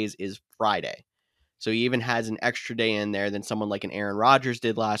 10 days is Friday. So he even has an extra day in there than someone like an Aaron Rodgers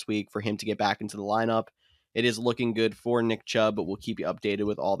did last week for him to get back into the lineup. It is looking good for Nick Chubb, but we'll keep you updated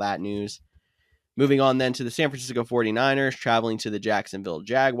with all that news. Moving on then to the San Francisco 49ers, traveling to the Jacksonville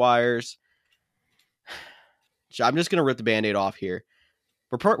Jaguars. So I'm just going to rip the Band-Aid off here.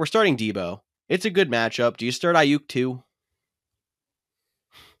 We're starting Debo. It's a good matchup. Do you start Ayuk too?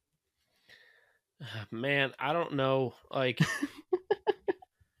 Man, I don't know. Like,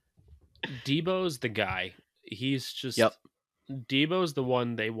 Debo's the guy. He's Yep. just Debo's the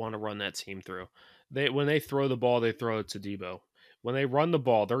one they want to run that team through. When they throw the ball, they throw it to Debo. When they run the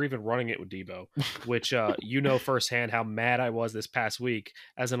ball, they're even running it with Debo, which you know firsthand how mad I was this past week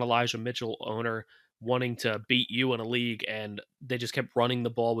as an Elijah Mitchell owner wanting to beat you in a league, and they just kept running the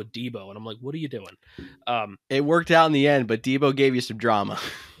ball with Debo, and I'm like, what are you doing? It worked out in the end, but Debo gave you some drama.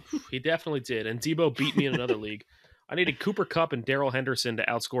 He definitely did, and Debo beat me in another league. I needed Cooper Cup and Daryl Henderson to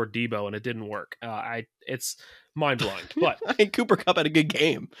outscore Debo, and it didn't work. It's mind blowing, but I think Cooper Cup had a good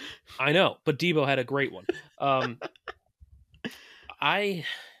game. I know, but Debo had a great one. I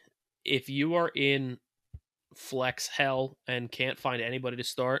if you are in flex hell and can't find anybody to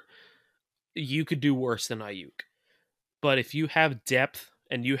start, you could do worse than Ayuk. But if you have depth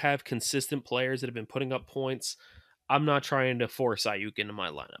and you have consistent players that have been putting up points, I'm not trying to force Ayuk into my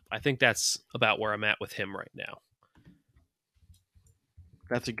lineup. I think that's about where I'm at with him right now.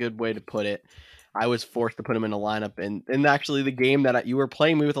 That's a good way to put it. I was forced to put him in a lineup, and actually the game that you were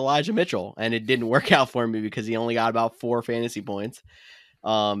playing me with Elijah Mitchell, and it didn't work out for me because he only got about 4 fantasy points.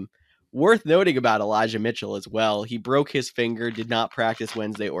 Um, Worth noting about Elijah Mitchell as well, he broke his finger, did not practice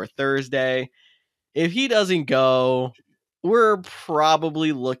Wednesday or Thursday. If he doesn't go, we're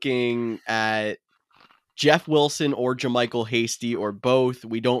probably looking at Jeff Wilson or Jermichael Hasty or both.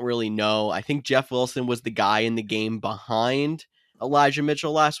 We don't really know. I think Jeff Wilson was the guy in the game behind Elijah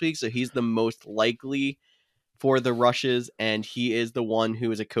Mitchell last week, so he's the most likely for the rushes, and he is the one who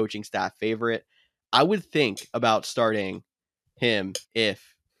is a coaching staff favorite. I would think about starting him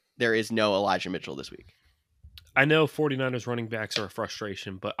if there is no Elijah Mitchell this week. I know 49ers running backs are a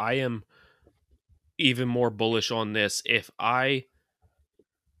frustration, but I am even more bullish on this. If I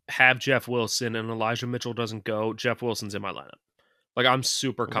have Jeff Wilson and Elijah Mitchell doesn't go, Jeff Wilson's in my lineup. Like, I'm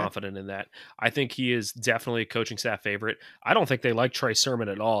super Okay. confident in that. I think he is definitely a coaching staff favorite. I don't think they like Trey Sermon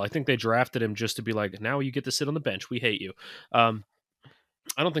at all. I think they drafted him just to be like, now you get to sit on the bench. We hate you. I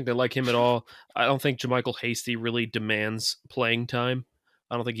don't think they like him at all. I don't think Jermichael Hasty really demands playing time.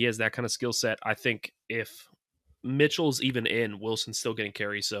 I don't think he has that kind of skill set. I think if Mitchell's even in, Wilson's still getting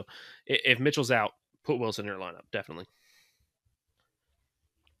carries. So if Mitchell's out, put Wilson in your lineup, definitely.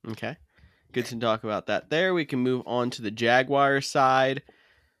 Okay. Good to talk about that there. We can move on to the Jaguars side.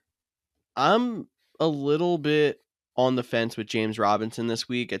 I'm a little bit on the fence with James Robinson this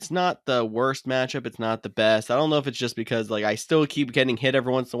week. It's not the worst matchup. It's not the best. I don't know if it's just because like I still keep getting hit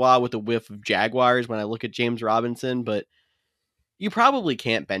every once in a while with a whiff of Jaguars when I look at James Robinson, but you probably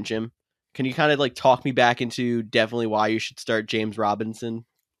can't bench him. Can you kind of like talk me back into definitely why you should start James Robinson?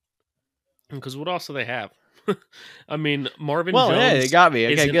 Because what else do they have? I mean, Marvin Well, hey, they Jones got me.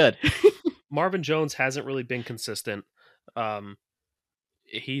 Okay, isn't. good. Marvin Jones hasn't really been consistent. Um,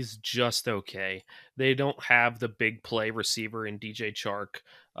 he's just okay. They don't have the big play receiver in DJ Chark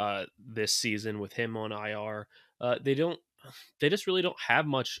this season with him on IR. They don't. They just really don't have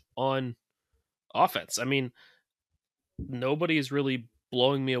much on offense. I mean, nobody is really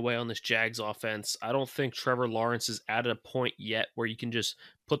blowing me away on this Jags offense. I don't think Trevor Lawrence is at a point yet where you can just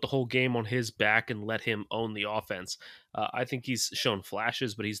put the whole game on his back and let him own the offense. I think he's shown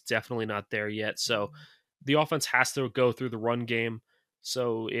flashes, but he's definitely not there yet. So the offense has to go through the run game.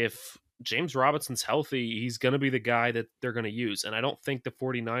 So if James Robinson's healthy, he's going to be the guy that they're going to use. And I don't think the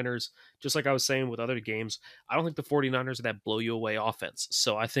 49ers, just like I was saying with other games, I don't think the 49ers are that blow you away offense.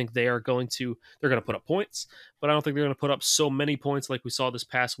 So I think they're going to put up points, but I don't think they're going to put up so many points like we saw this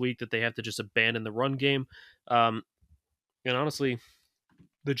past week that they have to just abandon the run game. And honestly,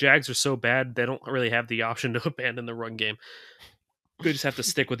 the Jags are so bad, they don't really have the option to abandon the run game. They just have to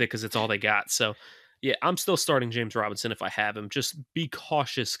stick with it because it's all they got. So, yeah, I'm still starting James Robinson if I have him. Just be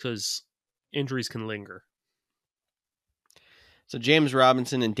cautious because injuries can linger. So James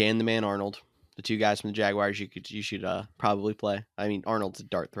Robinson and Dan the Man Arnold, the two guys from the Jaguars, you should probably play. I mean, Arnold's a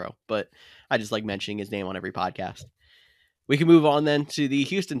dart throw, but I just like mentioning his name on every podcast. We can move on then to the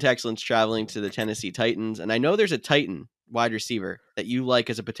Houston Texans traveling to the Tennessee Titans. And I know there's a Titan wide receiver that you like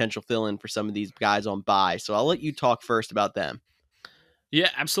as a potential fill in for some of these guys on bye. So I'll let you talk first about them. Yeah,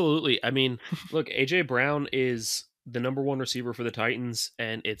 absolutely. I mean, look, AJ Brown is the number one receiver for the Titans,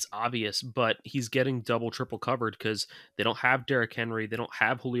 and it's obvious, but he's getting double, triple covered because they don't have Derrick Henry, they don't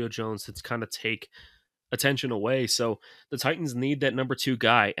have Julio Jones to kind of take attention away. So the Titans need that number two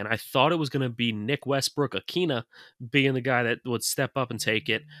guy, and I thought it was going to be Nick Westbrook Akina being the guy that would step up and take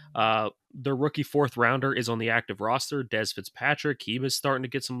it. The rookie fourth rounder is on the active roster, Des Fitzpatrick. He was starting to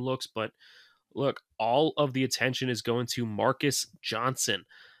get some looks, but look, all of the attention is going to Marcus Johnson,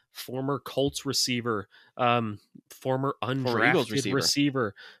 former Colts receiver, former Former Eagles undrafted receiver.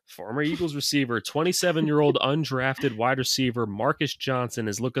 receiver, former Eagles receiver, 27-year-old undrafted wide receiver. Marcus Johnson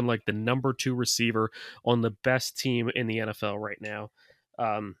is looking like the number two receiver on the best team in the NFL right now.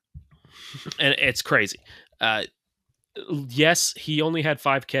 Um, and it's crazy. Yes, he only had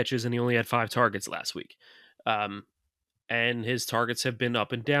 5 catches and he only had 5 targets last week. And his targets have been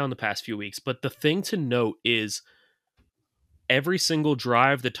up and down the past few weeks. But the thing to note is every single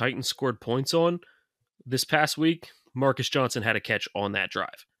drive the Titans scored points on this past week, Marcus Johnson had a catch on that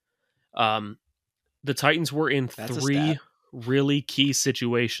drive. The Titans were in That's a 3 stat. really key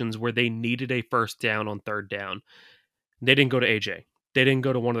situations where they needed a first down on third down. They didn't go to AJ. They didn't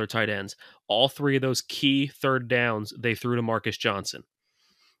go to one of their tight ends. All 3 of those key third downs, they threw to Marcus Johnson.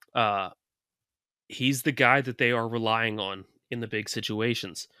 He's the guy that they are relying on in the big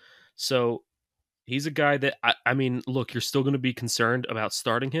situations. So he's a guy that, I mean, look, you're still going to be concerned about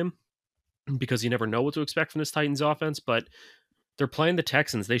starting him because you never know what to expect from this Titans offense, but they're playing the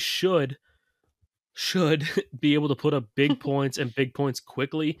Texans. They should be able to put up big points and big points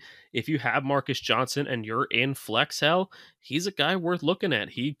quickly. If you have Marcus Johnson and you're in flex hell, he's a guy worth looking at.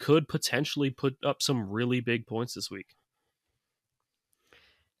 He could potentially put up some really big points this week.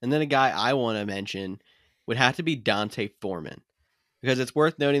 And then a guy I want to mention would have to be Dante Foreman. Because it's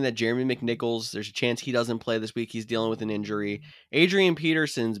worth noting that Jeremy McNichols, there's a chance he doesn't play this week. He's dealing with an injury. Adrian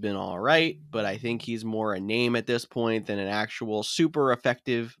Peterson's been all right, but I think he's more a name at this point than an actual super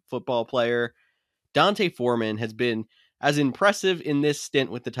effective football player. Dante Foreman has been as impressive in this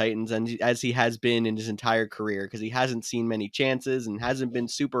stint with the Titans as he has been in his entire career because he hasn't seen many chances and hasn't been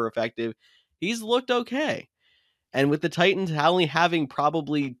super effective. He's looked okay. And with the Titans only having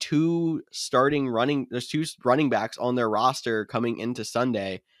probably there's 2 running backs on their roster coming into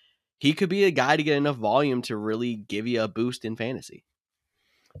Sunday, he could be a guy to get enough volume to really give you a boost in fantasy.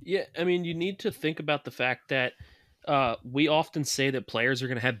 Yeah, I mean, you need to think about the fact that we often say that players are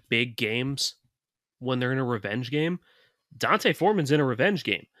going to have big games when they're in a revenge game. Dante Foreman's in a revenge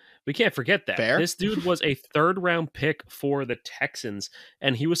game. We can't forget that. Fair? This dude was a third-round pick for the Texans,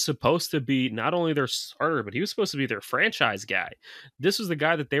 and he was supposed to be not only their starter, but he was supposed to be their franchise guy. This was the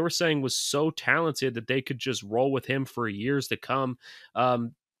guy that they were saying was so talented that they could just roll with him for years to come.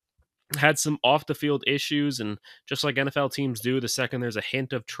 Had some off the field issues, and just like NFL teams do, the second there's a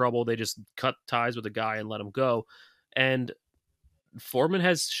hint of trouble, they just cut ties with the guy and let him go. And Foreman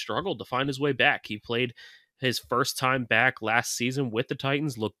has struggled to find his way back. He played his first time back last season with the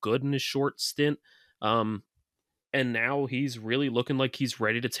Titans, looked good in his short stint. And now he's really looking like he's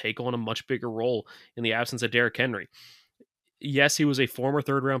ready to take on a much bigger role in the absence of Derrick Henry. Yes, he was a former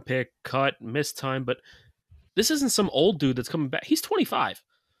third round pick, cut, missed time, but this isn't some old dude that's coming back. He's 25.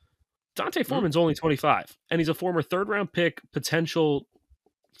 Dante Mm. Foreman's only 25, and he's a former third round pick, potential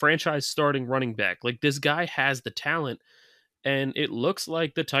franchise starting running back. Like, this guy has the talent, and it looks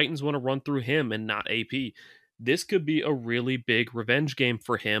like the Titans want to run through him and not AP. This could be a really big revenge game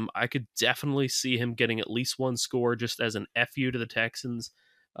for him. I could definitely see him getting at least one score just as an FU to the Texans.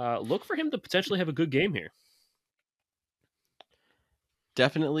 Look for him to potentially have a good game here.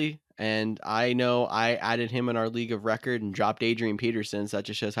 Definitely. And I know I added him in our league of record and dropped Adrian Peterson, so that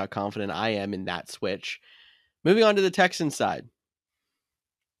just shows how confident I am in that switch. Moving on to the Texans side.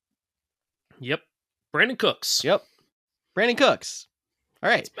 Yep. Brandon Cooks. Yep. Brandon Cooks. All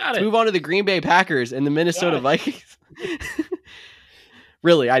right. Let's Move on to the Green Bay Packers and the Minnesota Got Vikings.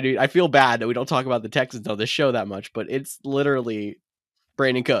 Really, I feel bad that we don't talk about the Texans on this show that much, but it's literally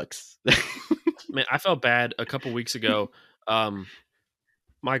Brandon Cooks. Man, I felt bad a couple weeks ago.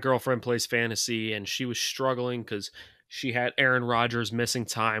 My girlfriend plays fantasy, and she was struggling because she had Aaron Rodgers missing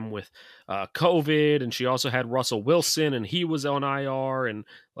time with COVID, and she also had Russell Wilson, and he was on IR, and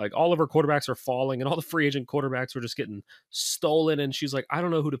like all of her quarterbacks are falling, and all the free agent quarterbacks were just getting stolen. And she's like, I don't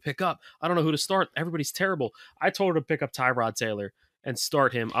know who to pick up. I don't know who to start. Everybody's terrible. I told her to pick up Tyrod Taylor and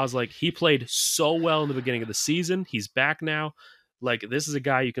start him. I was like, he played so well in the beginning of the season. He's back now. Like, this is a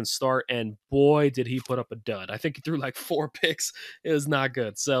guy you can start, and boy, did he put up a dud. I think he threw like 4 picks. It was not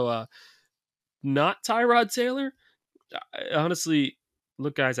good. So, not Tyrod Taylor. Honestly,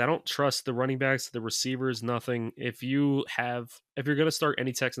 look, guys, I don't trust the running backs, the receivers, nothing. If you're gonna start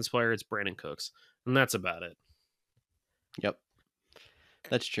any Texans player, it's Brandon Cooks, and that's about it. Yep.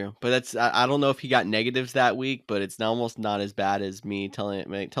 That's true, but I don't know if he got negatives that week, but it's almost not as bad as me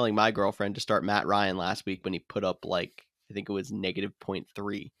telling my girlfriend to start Matt Ryan last week when he put up like I think it was negative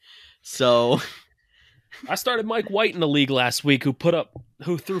 0.3. So I started Mike White in the league last week, who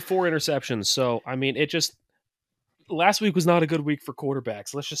threw 4 interceptions. So I mean, it just last week was not a good week for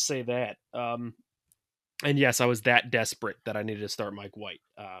quarterbacks. Let's just say that. And yes, I was that desperate that I needed to start Mike White.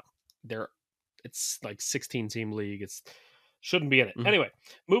 There, it's like 16-team league. It's shouldn't be in it. Mhm. Anyway,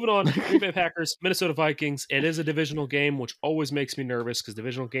 moving on. Green Bay Packers, Minnesota Vikings. It is a divisional game, which always makes me nervous because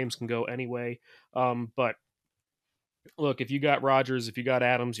divisional games can go anyway. But look, if you got Rodgers, if you got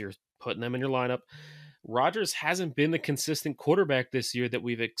Adams, you're putting them in your lineup. Rodgers hasn't been the consistent quarterback this year that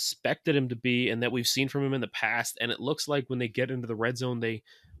we've expected him to be and that we've seen from him in the past. And it looks like when they get into the red zone, they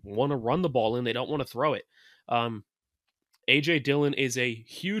want to run the ball in. They don't want to throw it. AJ Dillon is a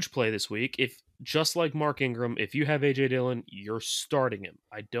huge play this week. If just like Mark Ingram, if you have AJ Dillon, you're starting him.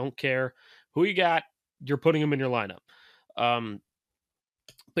 I don't care who you got, you're putting him in your lineup.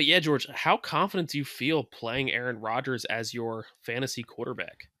 But yeah, George, how confident do you feel playing Aaron Rodgers as your fantasy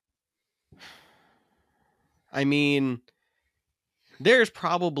quarterback? I mean, there's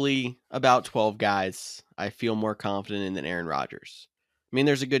probably about 12 guys I feel more confident in than Aaron Rodgers. I mean,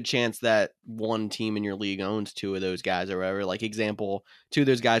 there's a good chance that one team in your league owns two of those guys or whatever. Like, example, two of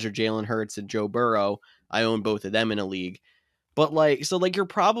those guys are Jalen Hurts and Joe Burrow. I own both of them in a league. But, like, so, like, you're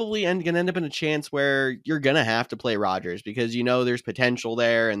probably going to end up in a chance where you're going to have to play Rodgers because you know there's potential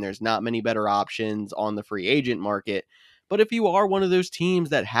there and there's not many better options on the free agent market. But if you are one of those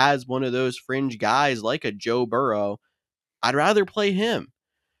teams that has one of those fringe guys like a Joe Burrow, I'd rather play him.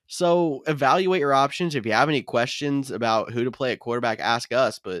 So evaluate your options. If you have any questions about who to play at quarterback, ask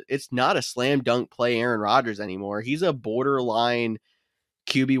us. But it's not a slam dunk play Aaron Rodgers anymore. He's a borderline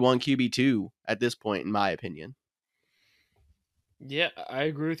QB1, QB2 at this point, in my opinion. Yeah, I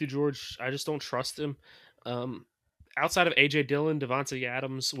agree with you, George. I just don't trust him. Outside of AJ Dillon, Devontae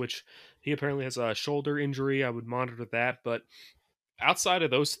Adams, which he apparently has a shoulder injury, I would monitor that. But outside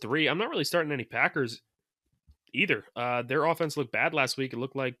of those three, I'm not really starting any Packers either. Their offense looked bad last week. It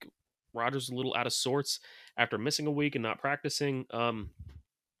looked like Rodgers was a little out of sorts after missing a week and not practicing.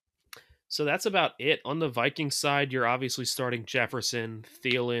 So that's about it. On the Vikings side, you're obviously starting Jefferson,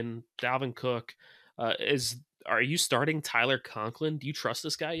 Thielen, Dalvin Cook. Is Are you starting Tyler Conklin? Do you trust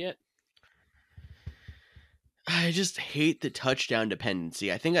this guy yet? I just hate the touchdown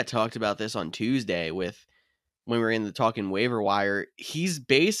dependency. I think I talked about this on Tuesday with when we were in the talking waiver wire. He's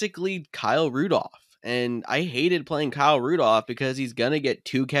basically Kyle Rudolph. And I hated playing Kyle Rudolph because he's going to get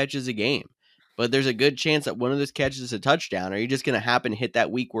 2 catches a game. But there's a good chance that one of those catches is a touchdown, or you're just going to happen to hit that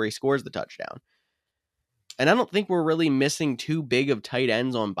week where he scores the touchdown. And I don't think we're really missing too big of tight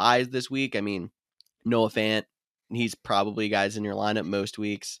ends on buys this week. I mean, Noah Fant, he's probably guys in your lineup most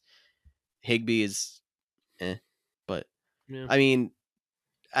weeks. Higbee is but Yeah. I mean,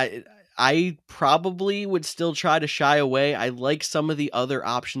 I probably would still try to shy away. I like some of the other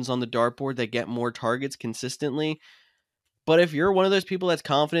options on the dartboard that get more targets consistently. But if you're one of those people that's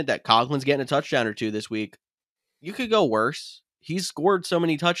confident that Conklin's getting a touchdown or two this week, you could go worse. He's scored so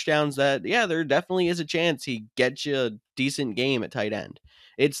many touchdowns that, yeah, there definitely is a chance he gets you a decent game at tight end.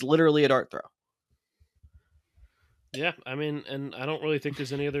 It's literally a dart throw. Yeah, I mean, and I don't really think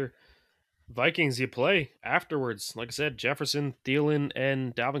there's any other Vikings you play afterwards. Like I said, Jefferson, Thielen,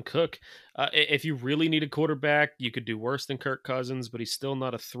 and Dalvin Cook. If you really need a quarterback, you could do worse than Kirk Cousins, but he's still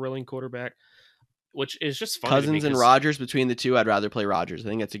not a thrilling quarterback, which is just funny to me Cousins and because Rodgers, between the two, I'd rather play Rodgers. I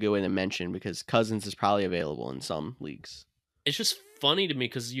think that's a good way to mention because Cousins is probably available in some leagues. it's just funny to me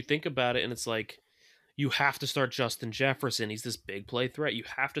because you think about it and it's like, you have to start Justin Jefferson. He's this big play threat. You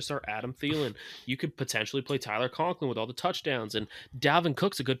have to start Adam Thielen. You could potentially play Tyler Conklin with all the touchdowns. And Dalvin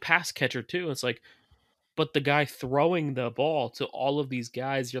Cook's a good pass catcher, too. It's like, but the guy throwing the ball to all of these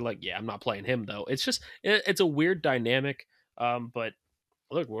guys, you're like, yeah, I'm not playing him, though. It's just, it's a weird dynamic. But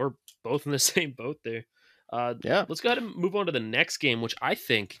look, we're both in the same boat there. Yeah. Let's go ahead and move on to the next game, which I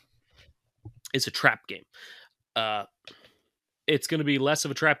think is a trap game. Uh, it's going to be less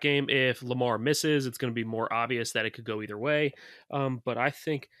of a trap game if Lamar misses. It's going to be more obvious that it could go either way. But I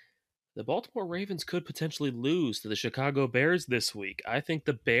think The Baltimore Ravens could potentially lose to the Chicago Bears this week. I think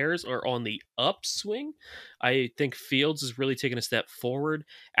the Bears are on the upswing. I think Fields is really taking a step forward.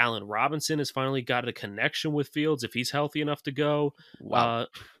 Allen Robinson has finally got a connection with Fields if he's healthy enough to go. Wow. Uh,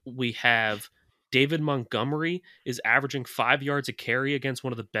 we have David Montgomery is averaging 5 yards a carry against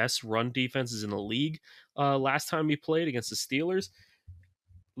one of the best run defenses in the league last time he played against the Steelers.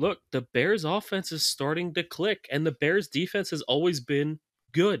 Look, the Bears offense is starting to click, and the Bears defense has always been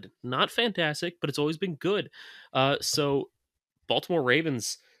good. Not fantastic, but it's always been good. So Baltimore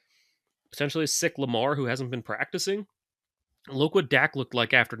Ravens potentially a sick Lamar who hasn't been practicing. Look what Dak looked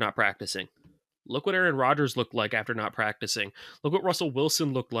like after not practicing. Look what Aaron Rodgers looked like after not practicing. Look what Russell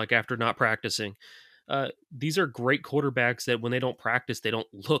Wilson looked like after not practicing. These are great quarterbacks that when they don't practice, they don't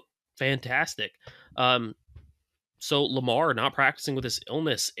look fantastic. So Lamar not practicing with this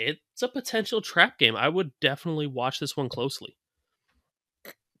illness, it's a potential trap game. I would definitely watch this one closely.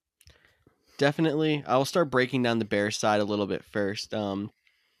 Definitely. I'll start breaking down the Bears side a little bit first.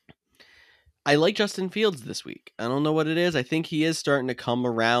 I like Justin Fields this week. I don't know what it is. I think he is starting to come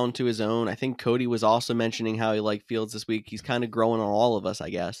around to his own. I think Cody was also mentioning how he liked Fields this week. He's kind of growing on all of us,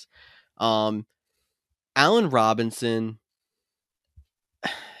 I guess. Um, Allen Robinson,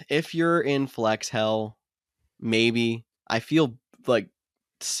 if you're in flex hell, maybe. I feel like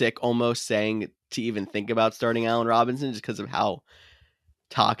sick almost saying to even think about starting Allen Robinson just because of how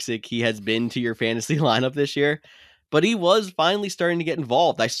toxic he has been to your fantasy lineup this year. But he was finally starting to get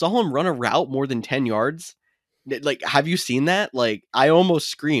involved. I saw him run a route more than 10 yards. Like, have you seen that? Like, I almost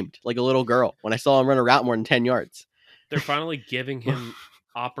screamed like a little girl when I saw him run a route more than 10 yards. They're finally giving him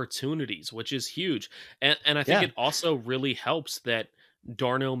opportunities, which is huge. And I think Yeah. it also really helps that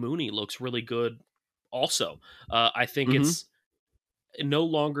Darnell Mooney looks really good also. I think Mm-hmm. it's no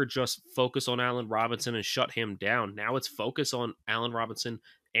longer just focus on Allen Robinson and shut him down. Now it's focus on Allen Robinson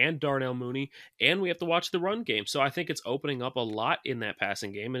and Darnell Mooney, and we have to watch the run game. So I think it's opening up a lot in that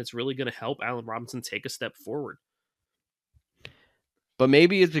passing game, and it's really going to help Allen Robinson take a step forward. But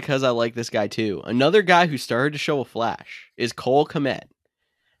maybe it's because I like this guy too. Another guy who started to show a flash is Cole Kmet.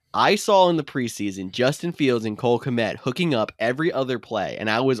 I saw in the preseason Justin Fields and Cole Kmet hooking up every other play, and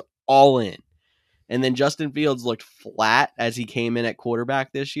I was all in. And then Justin Fields looked flat as he came in at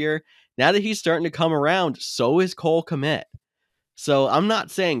quarterback this year. Now that he's starting to come around, so is Cole Kmet. So I'm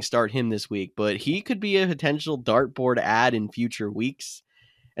not saying start him this week, but he could be a potential dartboard ad in future weeks.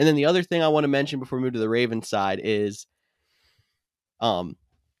 And then the other thing I want to mention before we move to the Ravens side is um,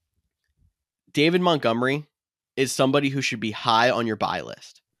 David Montgomery is somebody who should be high on your buy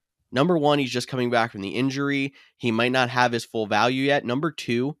list. Number one, he's just coming back from the injury. He might not have his full value yet. Number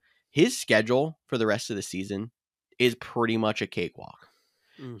two, his schedule for the rest of the season is pretty much a cakewalk.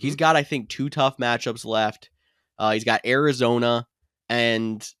 Mm-hmm. He's got, I think, 2 tough matchups left. He's got Arizona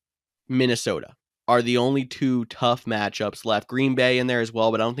and Minnesota are the only 2 tough matchups left. Green Bay in there as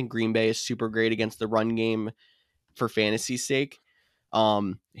well, but I don't think Green Bay is super great against the run game for fantasy's sake.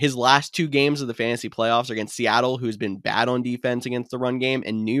 His last 2 games of the fantasy playoffs are against Seattle, who's been bad on defense against the run game,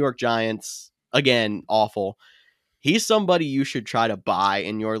 and New York Giants, again, awful. He's somebody you should try to buy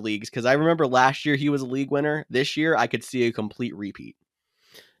in your leagues because I remember last year he was a league winner. This year, I could see a complete repeat.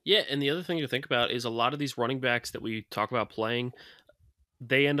 Yeah, and the other thing to think about is a lot of these running backs that we talk about playing,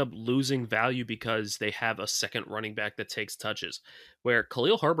 they end up losing value because they have a second running back that takes touches. Where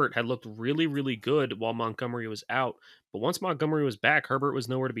Khalil Herbert had looked really, really good while Montgomery was out, but once Montgomery was back, Herbert was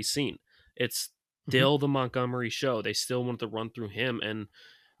nowhere to be seen. It's Mm-hmm. still the Montgomery show. They still want to run through him, and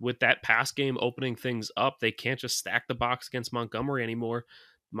with that pass game opening things up, they can't just stack the box against Montgomery anymore.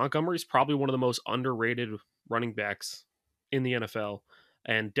 Montgomery's probably one of the most underrated running backs in the NFL,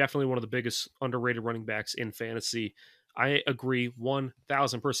 and definitely one of the biggest underrated running backs in fantasy. I agree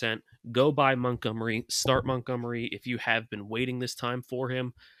 1000%. Go buy Montgomery. Start Montgomery if you have been waiting this time for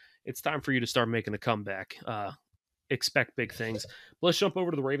him. It's time for you to start making a comeback. Expect big things. But let's jump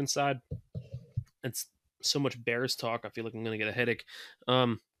over to the Ravens side. It's so much Bears talk. I feel like I'm going to get a headache.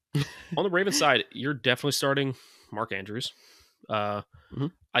 On the Ravens side, you're definitely starting Mark Andrews. Uh, Mm-hmm.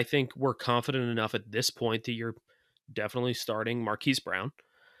 I think we're confident enough at this point that you're definitely starting Marquise Brown.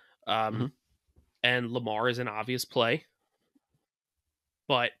 Mm-hmm. Um, and Lamar is an obvious play,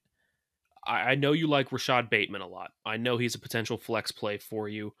 but I know you like Rashad Bateman a lot. I know he's a potential flex play for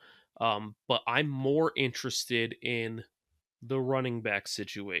you. But I'm more interested in the running back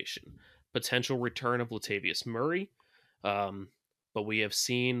situation. Potential return of Latavius Murray. Um, but we have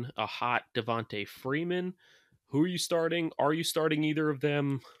seen a hot Devontae Freeman. Who are you starting? Are you starting either of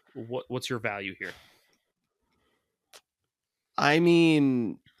them? What's your value here? I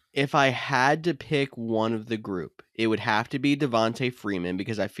mean, If I had to pick one of the group, it would have to be Devontae Freeman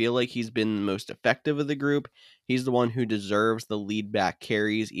because I feel like he's been the most effective of the group. He's the one who deserves the lead back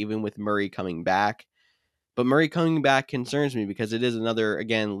carries, even with Murray coming back. But Murray coming back concerns me because it is another,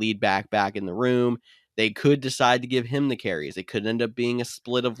 again, lead back in the room. They could decide to give him the carries. It could end up being a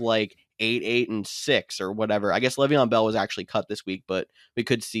split of like 8, 8, and 6 or whatever. I guess Le'Veon Bell was actually cut this week, but we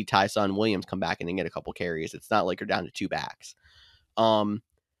could see Tyson Williams come back in and get a couple carries. It's not like you're down to two backs.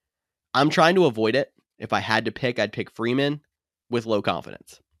 I'm trying to avoid it. If I had to pick, I'd pick Freeman with low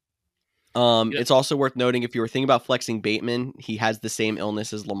confidence. Yeah, It's also worth noting if you were thinking about flexing Bateman, he has the same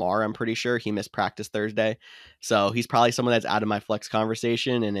illness as Lamar. I'm pretty sure he missed practice Thursday, so he's probably someone that's out of my flex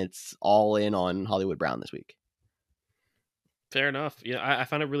conversation, and it's all in on Hollywood Brown this week. fair enough. Yeah, I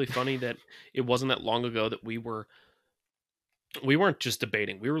found it really funny that it wasn't that long ago that we weren't just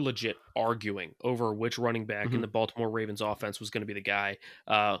debating. We were legit arguing over which running back in Mm-hmm. the Baltimore Ravens offense was going to be the guy.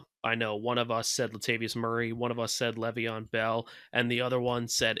 I know one of us said Latavius Murray, one of us said Le'Veon Bell, and the other one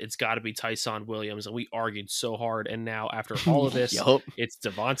said it's got to be Tyson Williams. And we argued so hard. And now, after all of this, Yup. it's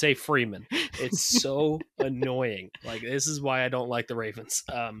Devontae Freeman. It's so annoying. Like, this is why I don't like the Ravens.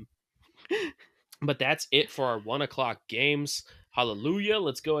 But that's it for our 1 o'clock games. Hallelujah.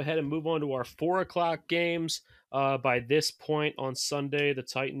 Let's go ahead and move on to our 4 o'clock games. By this point on Sunday, the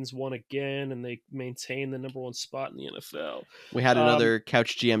Titans won again and they maintain the #1 spot in the NFL. We had Um, another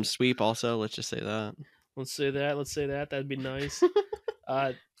couch GM sweep. Also, let's just say that. let's say that. Let's say that. That'd be nice.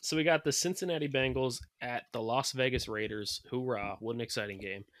 So we got the Cincinnati Bengals at the Las Vegas Raiders. Hoorah. What an exciting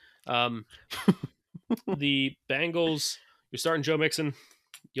game. Um, the Bengals, you're starting Joe Mixon.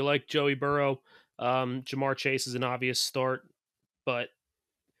 You like Joey Burrow. Jamar Chase is an obvious start, but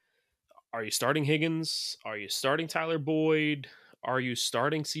are you starting Higgins? Are you starting Tyler Boyd? Are you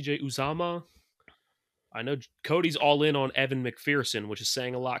starting CJ Uzama? I know Cody's all in on Evan McPherson, which is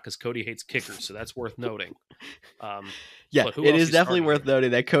saying a lot because Cody hates kickers, so that's worth noting. Yeah, But who it else are is you definitely starting worth here?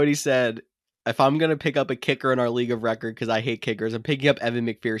 noting that Cody said, if I'm going to pick up a kicker in our league of record because I hate kickers, I'm picking up Evan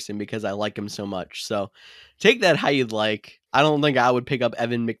McPherson because I like him so much. So take that how you'd like. I don't think I would pick up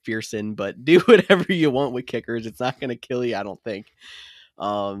Evan McPherson, but do whatever you want with kickers. It's not going to kill you, I don't think.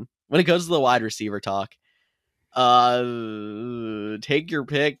 When it goes to the wide receiver talk, take your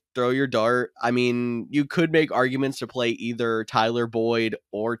pick, throw your dart. I mean, you could make arguments to play either Tyler Boyd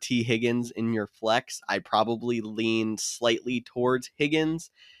or T. Higgins in your flex. I probably lean slightly towards Higgins.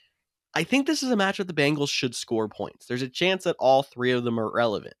 I think this is a match that the Bengals should score points. There's a chance that all three of them are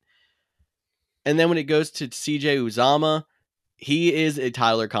relevant. And then when it goes to CJ Uzama, he is a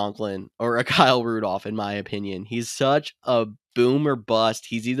Tyler Conklin or a Kyle Rudolph, in my opinion. He's such a boom or bust.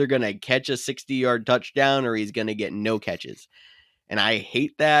 He's either going to catch a 60-yard touchdown or he's going to get no catches. And I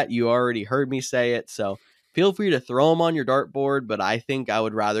hate that. You already heard me say it. So feel free to throw him on your dartboard, but I think I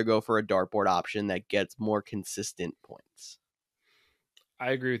would rather go for a dartboard option that gets more consistent points.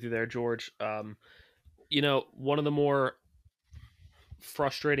 I agree with you there, George. One of the more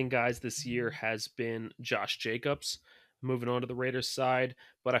frustrating guys this year has been Josh Jacobs moving on to the Raiders side.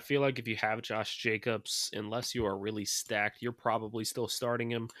 But I feel like if you have Josh Jacobs, unless you are really stacked, you're probably still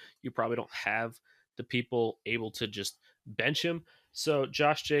starting him. You probably don't have the people able to just bench him. So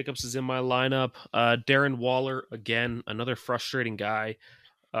Josh Jacobs is in my lineup. Darren Waller, again, another frustrating guy.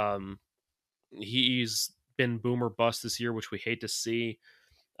 Um, he's been boomer bust this year, which we hate to see.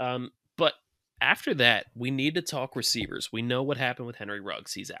 But after that, we need to talk receivers. We know what happened with Henry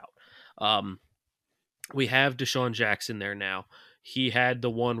Ruggs. He's out. Um, we have Deshaun Jackson there now. He had the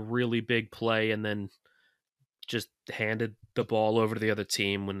one really big play and then just handed the ball over to the other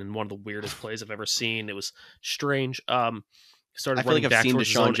team when in one of the weirdest plays I've ever seen. It was strange. I Started feel like running I've back seen towards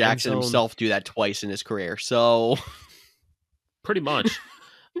his Deshaun own end Jackson zone. himself do that twice in his career. So Pretty much.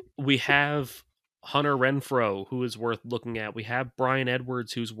 We have Hunter Renfro, who is worth looking at. We have Brian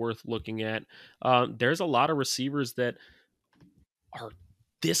Edwards, who's worth looking at. There's a lot of receivers that are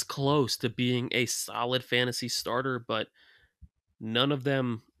this close to being a solid fantasy starter, but none of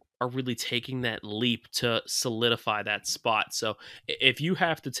them are really taking that leap to solidify that spot. So if you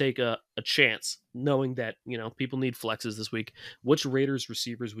have to take a chance, knowing that, people need flexes this week, which Raiders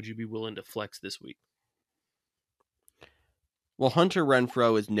receivers would you be willing to flex this week? well, Hunter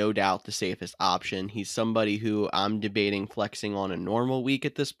Renfro is no doubt the safest option. He's somebody who I'm debating flexing on a normal week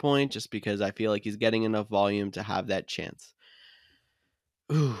at this point, just because I feel like he's getting enough volume to have that chance.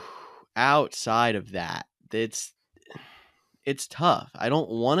 Ooh, outside of that, it's tough. I don't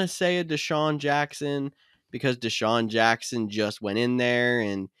want to say a Deshaun Jackson because Deshaun Jackson just went in there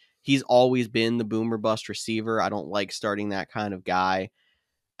and he's always been the boomer bust receiver. I don't like starting that kind of guy.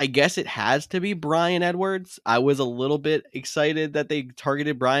 I guess it has to be Brian Edwards. I was a little bit excited that they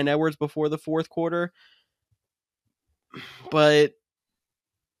targeted Brian Edwards before the fourth quarter, but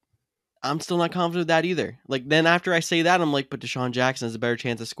I'm still not confident of that either. Like then after I say that, I'm like, but Deshaun Jackson has a better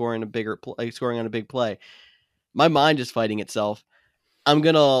chance of scoring scoring on a big play. My mind is fighting itself. I'm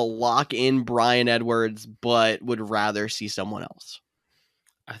gonna lock in Brian Edwards, but would rather see someone else.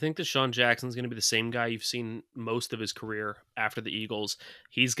 I think Deshaun Jackson's going to be the same guy you've seen most of his career after the Eagles.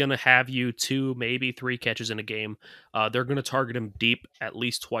 He's going to have you two, maybe three catches in a game. They're going to target him deep at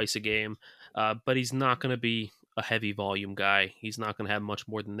least twice a game, but he's not going to be a heavy volume guy. He's not going to have much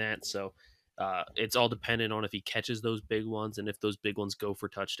more than that. So it's all dependent on if he catches those big ones and if those big ones go for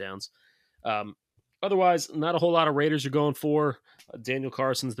touchdowns. Um, Otherwise, not a whole lot of Raiders are going for. Daniel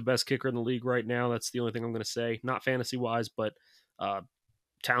Carson's the best kicker in the league right now. That's the only thing I'm going to say. Not fantasy wise, but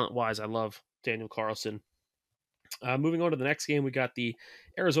talent wise, I love Daniel Carlson. Moving on to the next game, we got the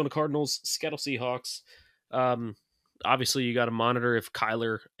Arizona Cardinals, Seattle Seahawks. Um, Obviously, you got to monitor if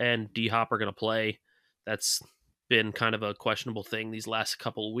Kyler and D Hop are going to play. That's been kind of a questionable thing these last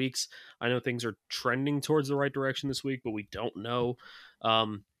couple of weeks. I know things are trending towards the right direction this week, but we don't know.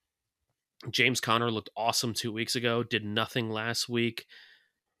 Um, James Conner looked awesome 2 weeks ago, did nothing last week.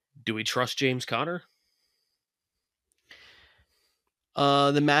 Do we trust James Conner?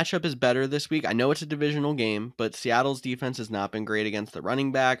 The matchup is better this week. I know it's a divisional game, but Seattle's defense has not been great against the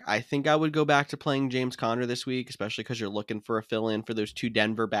running back. I think I would go back to playing James Conner this week, especially because you're looking for a fill-in for those two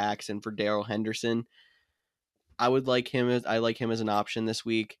Denver backs and for Darrell Henderson. I like him as an option this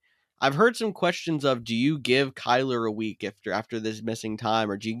week. I've heard some questions of do you give Kyler a week after this missing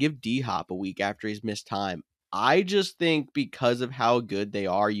time, or do you give D Hop a week after he's missed time? I just think because of how good they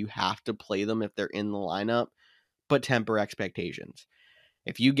are, you have to play them if they're in the lineup, but temper expectations.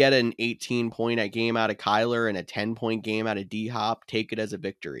 If you get an 18-point game out of Kyler and a 10-point game out of D Hop, take it as a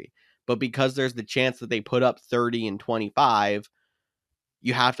victory. But because there's the chance that they put up 30 and 25,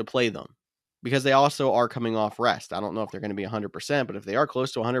 you have to play them because they also are coming off rest. I don't know if they're going to be 100%, but if they are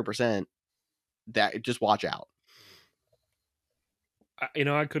close to 100%, that just watch out.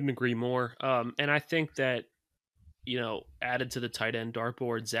 I couldn't agree more. And I think that added to the tight end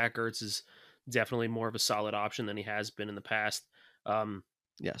dartboard, Zach Ertz is definitely more of a solid option than he has been in the past. Um,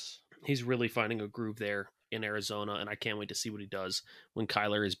 Yes. he's really finding a groove there in Arizona, and I can't wait to see what he does when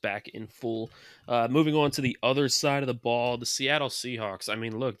Kyler is back in full. Moving on to the other side of the ball, the Seattle Seahawks. I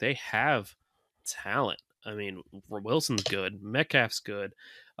mean, look, they have talent. I mean, Wilson's good, Metcalf's good,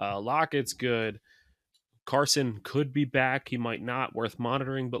 Lockett's good. Carson could be back. He might not. Worth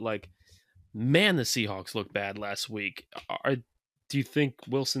monitoring, but like, man, the Seahawks looked bad last week. Do you think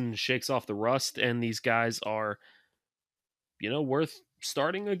Wilson shakes off the rust and these guys are, worth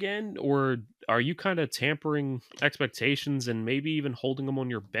starting again? Or are you kind of tampering expectations and maybe even holding them on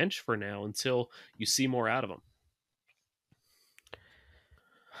your bench for now until you see more out of them?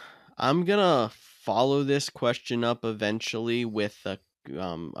 I'm going to follow this question up eventually with a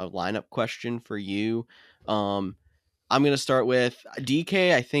lineup question for you. I'm going to start with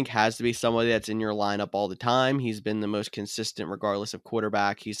DK. I think has to be somebody that's in your lineup all the time. He's been the most consistent regardless of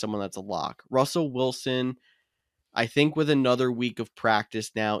quarterback. He's someone that's a lock. Russell Wilson, I think with another week of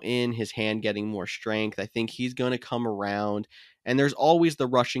practice now in his hand getting more strength, I think he's going to come around. And there's always the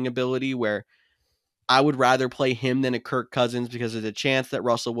rushing ability where I would rather play him than a Kirk Cousins because there's a chance that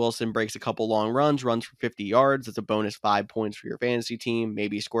Russell Wilson breaks a couple long runs for 50 yards. It's a bonus 5 points for your fantasy team.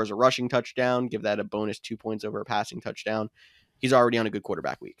 Maybe he scores a rushing touchdown. Give that a bonus 2 points over a passing touchdown. He's already on a good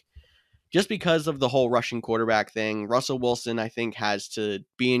quarterback week. Just because of the whole rushing quarterback thing, Russell Wilson, I think, has to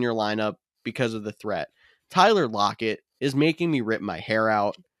be in your lineup because of the threat. Tyler Lockett is making me rip my hair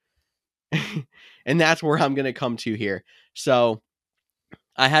out. And that's where I'm going to come to here. So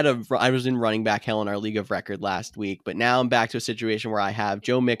I was in running back hell in our league of record last week, but now I'm back to a situation where I have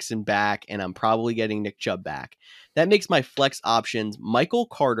Joe Mixon back and I'm probably getting Nick Chubb back. That makes my flex options Michael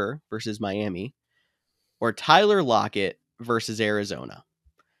Carter versus Miami or Tyler Lockett versus Arizona.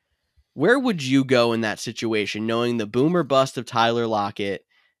 Where would you go in that situation, knowing the boom or bust of Tyler Lockett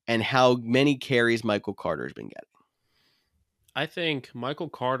and how many carries Michael Carter's been getting? I think Michael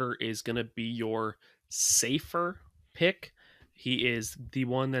Carter is going to be your safer pick. He is the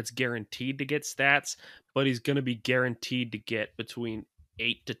one that's guaranteed to get stats, but he's going to be guaranteed to get between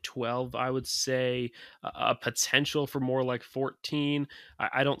 8 to 12, I would say. A potential for more like 14.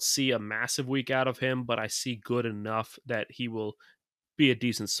 I don't see a massive week out of him, but I see good enough that he will be a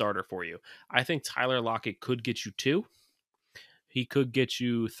decent starter for you. I think Tyler Lockett could get you 2. He could get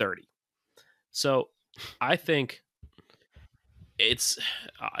you 30. So I think it's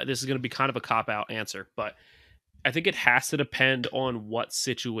this is going to be kind of a cop out answer, but I think it has to depend on what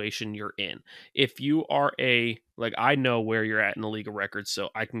situation you're in. If you are like, I know where you're at in the league of records, so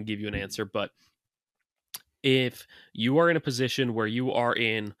I can give you an answer. But if you are in a position where you are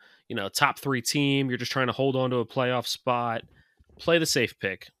in, top three team, you're just trying to hold on to a playoff spot, play the safe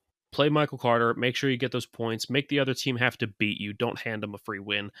pick. Play Michael Carter, make sure you get those points, make the other team have to beat you. Don't hand them a free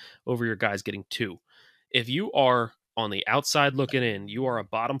win over your guys getting two. If you are on the outside looking in, you are a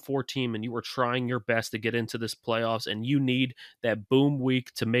bottom four team and you are trying your best to get into this playoffs and you need that boom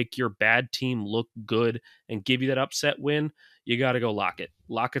week to make your bad team look good and give you that upset win, you got to go Lockett.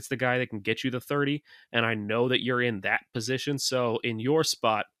 Lockett's the guy that can get you the 30, and I know that you're in that position. So in your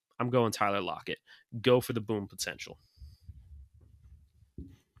spot, I'm going Tyler Lockett. Go for the boom potential.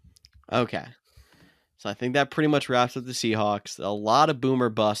 Okay. So I think that pretty much wraps up the Seahawks. A lot of boomer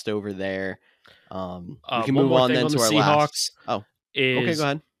bust over there. We can One move more on thing then on the to our last. Seahawks Oh, okay, go is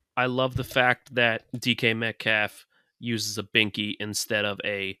ahead. I love the fact that DK Metcalf uses a binky instead of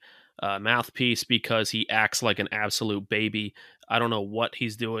a mouthpiece because he acts like an absolute baby. I don't know what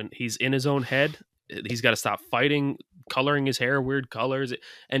he's doing. He's in his own head. He's got to stop fighting, coloring his hair weird colors,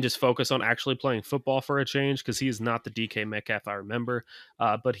 and just focus on actually playing football for a change because he is not the DK Metcalf I remember.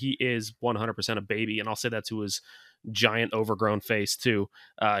 But he is 100% a baby. And I'll say that to his giant overgrown face, too.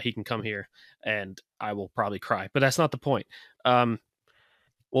 He can come here and I will probably cry. But that's not the point.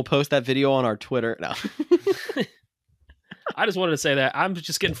 We'll post that video on our Twitter. No. I just wanted to say that I'm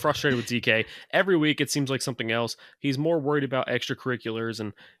just getting frustrated with DK. Every week it seems like something else. He's more worried about extracurriculars,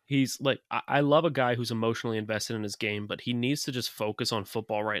 and he's like, I love a guy who's emotionally invested in his game, but he needs to just focus on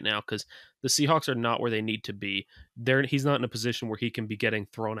football right now because the Seahawks are not where they need to be. He's not in a position where he can be getting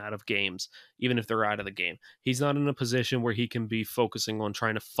thrown out of games, even if they're out of the game. He's not in a position where he can be focusing on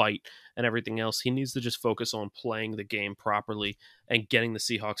trying to fight and everything else. He needs to just focus on playing the game properly and getting the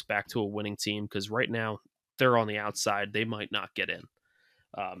Seahawks back to a winning team because right now they're on the outside. They might not get in.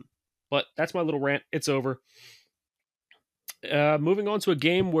 But that's my little rant. It's over. Moving on to a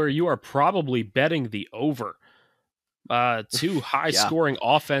game where you are probably betting the over. Two high Yeah. scoring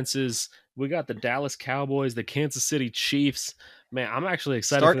offenses. We got the Dallas Cowboys, the Kansas City Chiefs. Man, I'm actually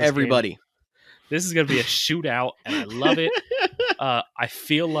excited for Start this game. everybody. This is going to be a shootout, and I love it. I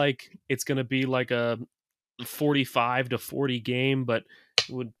feel like it's going to be like a 45-40 game, but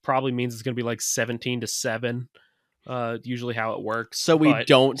it would probably means it's going to be like 17-7. Usually how it works. So we But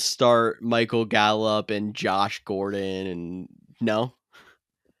don't start Michael Gallup and Josh Gordon and no?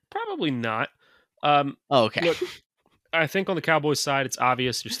 probably not. Oh, okay. Look, I think on the Cowboys side, it's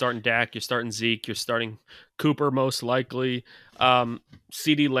obvious. You're starting Dak, you're starting Zeke, you're starting Cooper most likely.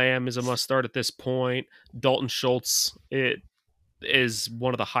 CD Lamb is a must start at this point. Dalton Schultz it is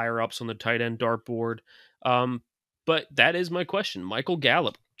one of the higher ups on the tight end dartboard. But that is my question. Michael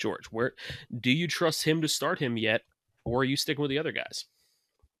Gallup, George, where do you trust him to start him yet, or are you sticking with the other guys?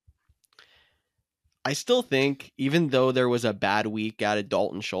 I still think, even though there was a bad week out of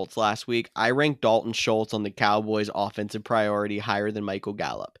Dalton Schultz last week, I ranked Dalton Schultz on the Cowboys' offensive priority higher than Michael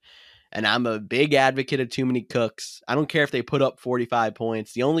Gallup. And I'm a big advocate of too many cooks. I don't care if they put up 45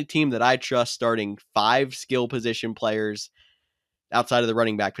 points. The only team that I trust starting 5 skill position players outside of the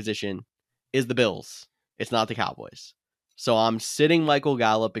running back position is the Bills. It's not the Cowboys. So I'm sitting Michael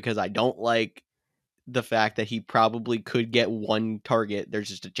Gallup because I don't like the fact that he probably could get one target. There's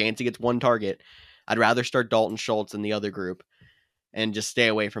just a chance he gets one target. I'd rather start Dalton Schultz in the other group and just stay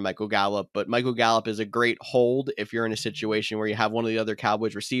away from Michael Gallup. But Michael Gallup is a great hold if you're in a situation where you have one of the other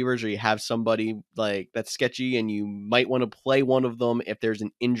Cowboys receivers or you have somebody like that's sketchy and you might want to play one of them if there's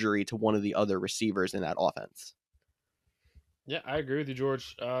an injury to one of the other receivers in that offense. Yeah, I agree with you,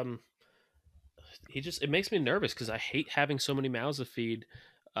 George. It makes me nervous because I hate having so many mouths to feed.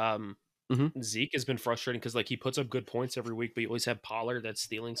 Um, Mm-hmm. Zeke has been frustrating because like he puts up good points every week, but you always have Pollard that's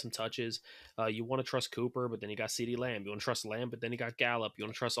stealing some touches. You want to trust Cooper, but then you got CD Lamb. You want to trust Lamb, but then you got Gallup. You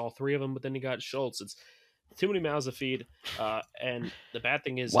want to trust all three of them, but then you got Schultz. It's too many mouths to feed. And the bad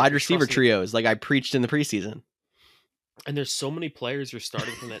thing is if Wide you're receiver trusting, trios, like I preached in the preseason. and there's so many players you're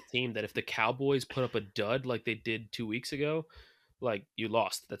starting from that team that if the Cowboys put up a dud like they did 2 weeks ago, like you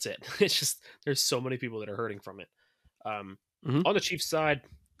lost. That's it. It's just there's so many people that are hurting from it. Um, Mm-hmm. on the Chiefs side,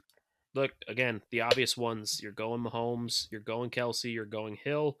 look again, the obvious ones. You're going Mahomes, you're going Kelsey, you're going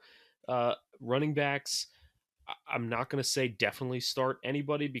Hill. Running backs, I'm not going to say definitely start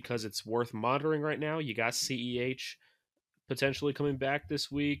anybody because it's worth monitoring right now. You got CEH potentially coming back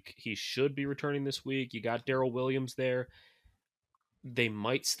this week. He should be returning this week. You got Daryl Williams there. They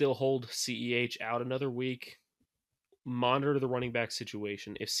might still hold CEH out another week. Monitor the running back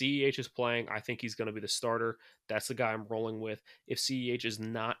situation. If CEH is playing, I think he's going to be the starter. That's the guy I'm rolling with. If CEH is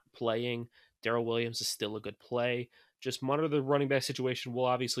not playing, Darrell Williams is still a good play. Just monitor the running back situation. We'll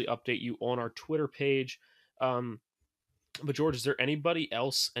obviously update you on our Twitter page. But George, is there anybody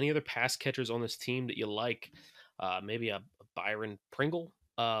else, any other pass catchers on this team that you like? Maybe a Byron Pringle.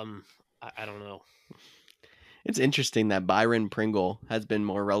 I don't know. It's interesting that Byron Pringle has been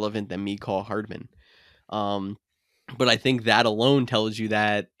more relevant than Mecole Hardman. Um, but I think that alone tells you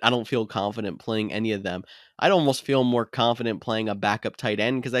that I don't feel confident playing any of them. I'd almost feel more confident playing a backup tight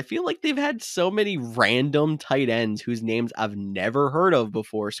end because I feel like they've had so many random tight ends whose names I've never heard of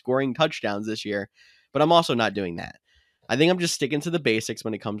before scoring touchdowns this year. But I'm also not doing that. I think I'm just sticking to the basics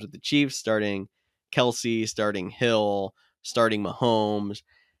when it comes with the Chiefs, starting Kelsey, starting Hill, starting Mahomes,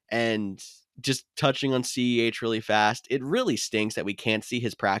 and just touching on CEH really fast. It really stinks that we can't see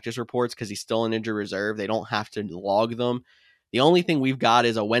his practice reports because he's still in injured reserve. They don't have to log them. The only thing we've got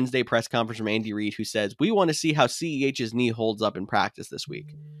is a Wednesday press conference from Andy Reid who says, we want to see how CEH's knee holds up in practice this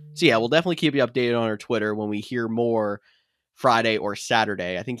week. So, yeah, we'll definitely keep you updated on our Twitter when we hear more Friday or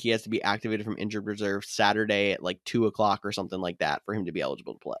Saturday. I think he has to be activated from injured reserve Saturday at like 2 o'clock or something like that for him to be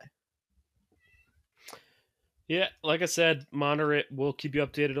eligible to play. Yeah, like I said, monitor it. We'll keep you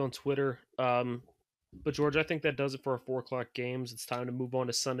updated on Twitter. But George, I think that does it for our 4 o'clock games. It's time to move on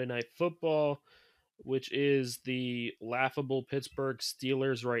to Sunday Night Football, which is the laughable Pittsburgh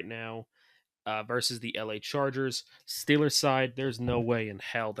Steelers right now versus the LA Chargers. Steelers side, there's no way in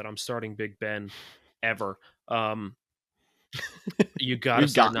hell that I'm starting Big Ben ever. You got to We've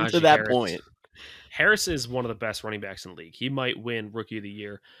start gotten to Najee that Harris. point. Harris is one of the best running backs in the league. He might win Rookie of the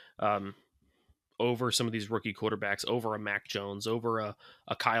Year. Over some of these rookie quarterbacks, over a Mac Jones, over a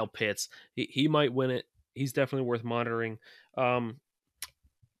Kyle Pitts. He might win it. He's definitely worth monitoring.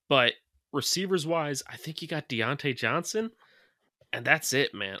 But receivers wise, I think you got Deontay Johnson, and that's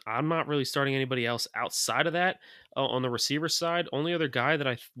it, man. I'm not really starting anybody else outside of that. On the receiver side, only other guy that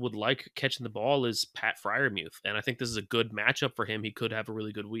I would like catching the ball is Pat Fryermuth, and I think this is a good matchup for him. He could have a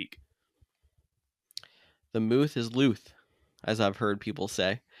really good week. The Muth is Luth, as I've heard people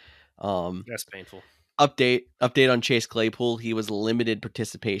say. That's painful. Update on Chase Claypool. He was limited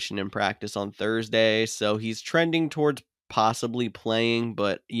participation in practice on Thursday, so he's trending towards possibly playing.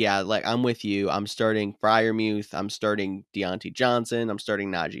 But yeah, like I'm with you. I'm starting Fryermuth. I'm starting Deontay Johnson. I'm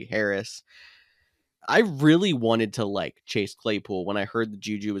starting Najee Harris. I really wanted to like Chase Claypool when I heard the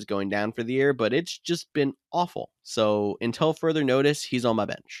Juju was going down for the year, but it's just been awful. So until further notice, he's on my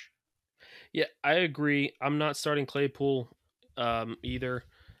bench. Yeah, I agree. I'm not starting Claypool either.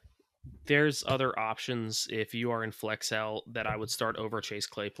 There's other options if you are in FlexL that I would start over Chase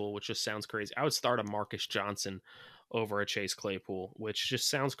Claypool, which just sounds crazy. I would start a Marcus Johnson over a Chase Claypool, which just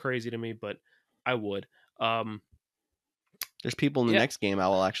sounds crazy to me, but I would. Um, There's people in the yeah, next game I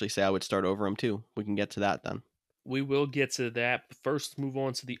will actually say I would start over him too. We can get to that then. we will get to that. First, move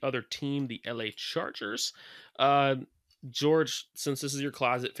on to the other team, the LA Chargers. Uh, George, since this is your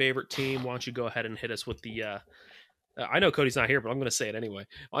closet favorite team, why don't you go ahead and hit us with the I know Cody's not here, but I'm going to say it anyway.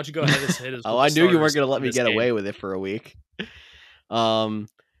 Why don't you go ahead and hit us Oh, with I the knew you weren't starters going to let in me this get game? away with it for a week.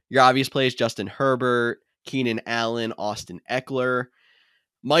 Your obvious plays: Justin Herbert, Keenan Allen, Austin Eckler,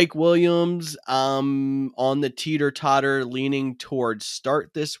 Mike Williams. On the teeter totter, leaning towards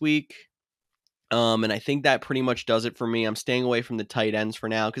start this week. And I think that pretty much does it for me. I'm staying away from the tight ends for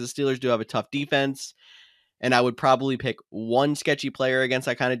now because the Steelers do have a tough defense. And I would probably pick one sketchy player against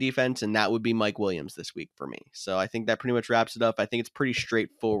that kind of defense, and that would be Mike Williams this week for me. So I think that pretty much wraps it up. I think it's pretty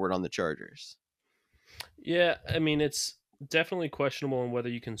straightforward on the Chargers. Yeah, I mean, it's definitely questionable on whether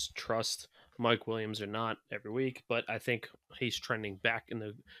you can trust Mike Williams or not every week, but I think he's trending back in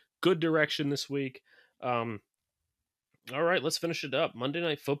the good direction this week. Um, all right, let's finish it up. Monday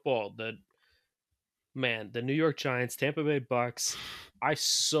Night Football. The New York Giants, Tampa Bay Bucks. I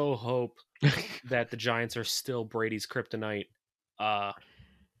so hope that the Giants are still Brady's kryptonite, uh,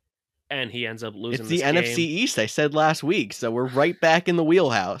 and he ends up It's losing the this NFC game. East, I said last week, so we're right back in the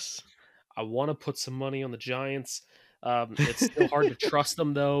wheelhouse. I want to put some money on the Giants. It's still hard to trust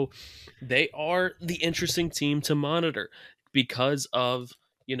them, though. They are the interesting team to monitor because of,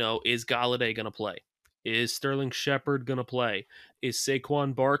 is Galladay going to play? Is Sterling Shepard going to play? Is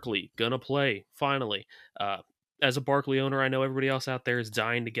Saquon Barkley going to play finally? Uh, as a Barkley owner, I know everybody else out there is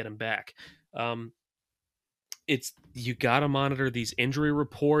dying to get him back. Um, it's you got to monitor these injury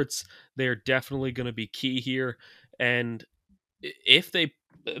reports. They're definitely going to be key here. And if they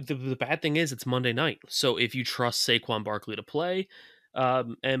the bad thing is it's Monday night. So if you trust Saquon Barkley to play,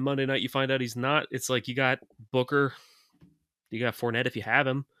 and Monday night you find out he's not, it's like you got Booker, you got Fournette if you have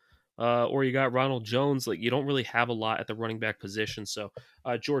him, or you got Ronald Jones. Like you don't really have a lot at the running back position. So,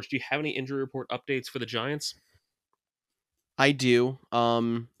 George, do you have any injury report updates for the Giants? I do.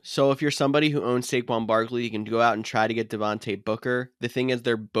 So if you're somebody who owns Saquon Barkley, you can go out and try to get Devontae Booker. The thing is,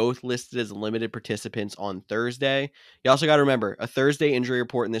 they're both listed as limited participants on Thursday. You also got to remember, a Thursday injury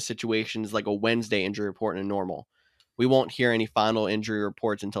report in this situation is like a Wednesday injury report in a normal. We won't hear any final injury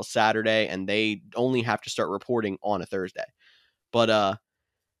reports until Saturday, and they only have to start reporting on a Thursday. But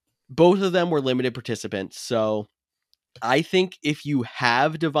both of them were limited participants, so I think if you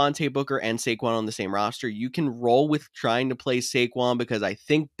have Devontae Booker and Saquon on the same roster, you can roll with trying to play Saquon because I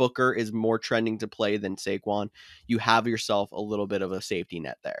think Booker is more trending to play than Saquon. You have yourself a little bit of a safety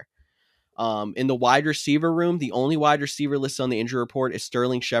net there. In the wide receiver room, the only wide receiver listed on the injury report is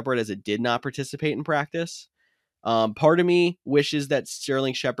Sterling Shepard, as it did not participate in practice. Part of me wishes that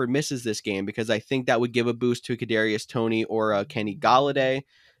Sterling Shepard misses this game because I think that would give a boost to Kadarius Toney or Kenny Galladay.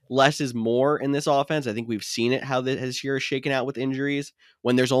 Less is more in this offense. I think we've seen it how this year is shaken out with injuries.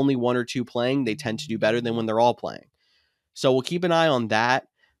 When there's only one or two playing, they tend to do better than when they're all playing. So we'll keep an eye on that.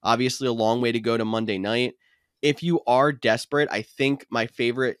 Obviously, a long way to go to Monday night. If you are desperate, I think my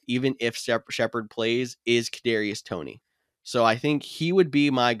favorite, even if Shepard plays, is Kadarius Toney. So I think he would be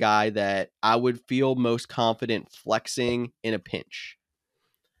my guy that I would feel most confident flexing in a pinch.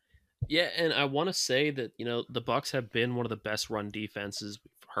 Yeah, and I want to say that the Bucks have been one of the best run defenses.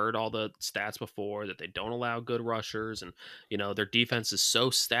 We've heard all the stats before that they don't allow good rushers, and their defense is so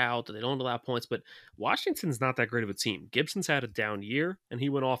stout that they don't allow points. But Washington's not that great of a team. Gibson's had a down year, and he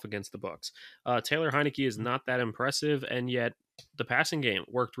went off against the Bucks. Taylor Heineke is not that impressive, and yet the passing game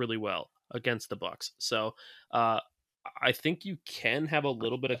worked really well against the Bucks. So. I think you can have a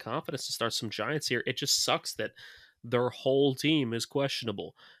little bit of confidence to start some Giants here. It just sucks that their whole team is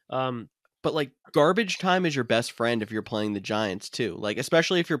questionable. Um, But like garbage time is your best friend if you're playing the Giants too. Like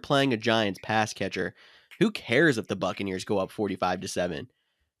especially if you're playing a Giants pass catcher. Who cares if the Buccaneers go up 45-7?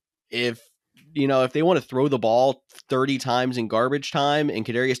 If if they want to throw the ball 30 times in garbage time and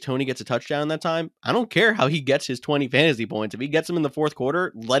Kadarius Toney gets a touchdown that time, I don't care how he gets his 20 fantasy points. If he gets them in the fourth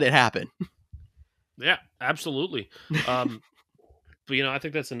quarter, let it happen. yeah, absolutely. But I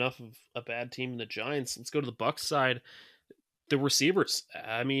think that's enough of a bad team in the Giants. Let's go to the Bucks side. The receivers.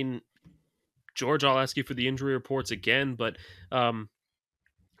 I mean, George, I'll ask you for the injury reports again, but um,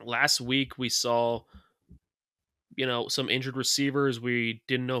 last week we saw some injured receivers. We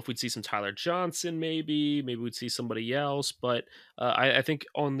didn't know if we'd see some Tyler Johnson, maybe we'd see somebody else. But I think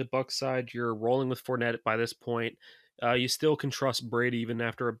on the Bucks side, you're rolling with Fournette by this point. You still can trust Brady even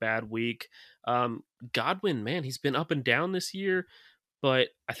after a bad week. Godwin, man, he's been up and down this year, but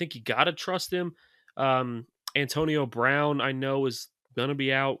I think you got to trust him. Um, Antonio Brown, I know, is going to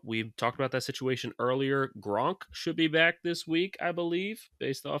be out. We talked about that situation earlier. Gronk should be back this week, I believe,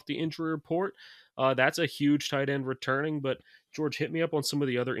 based off the injury report. That's a huge tight end returning, but George, hit me up on some of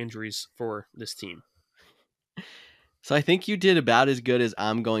the other injuries for this team. So I think you did about as good as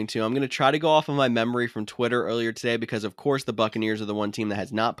I'm going to. I'm going to try to go off of my memory from Twitter earlier today because, of course, the Buccaneers are the one team that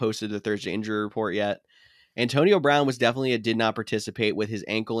has not posted the Thursday injury report yet. Antonio Brown was definitely a did not participate with his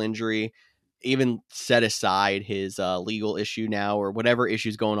ankle injury, even set aside his legal issue now or whatever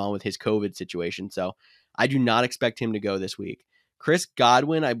issues going on with his COVID situation. So I do not expect him to go this week. Chris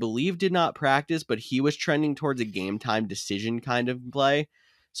Godwin, I believe, did not practice, but he was trending towards a game time decision kind of play.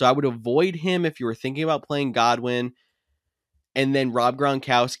 So I would avoid him if you were thinking about playing Godwin. And then Rob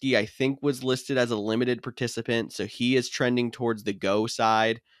Gronkowski, I think, was listed as a limited participant. So he is trending towards the go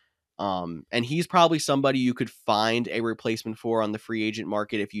side. And he's probably somebody you could find a replacement for on the free agent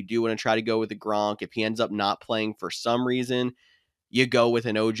market if you do want to try to go with the Gronk. If he ends up not playing for some reason, you go with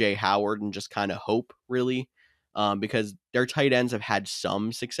an OJ Howard and just kind of hope, really, because their tight ends have had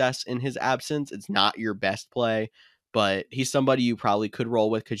some success in his absence. It's not your best play, but he's somebody you probably could roll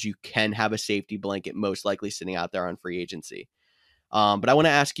with because you can have a safety blanket most likely sitting out there on free agency. But I want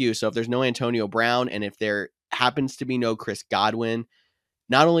to ask you, so if there's no Antonio Brown and if there happens to be no Chris Godwin,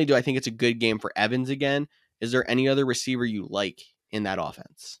 not only do I think it's a good game for Evans again, is there any other receiver you like in that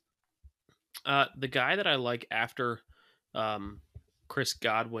offense? The guy that I like after um, Chris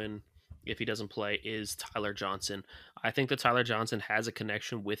Godwin, if he doesn't play, is Tyler Johnson. I think that Tyler Johnson has a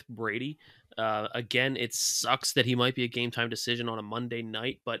connection with Brady. Again, it sucks that he might be a game time decision on a Monday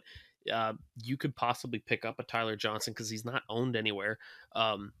night, but you could possibly pick up a Tyler Johnson because he's not owned anywhere.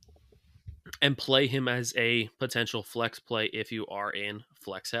 And play him as a potential flex play if you are in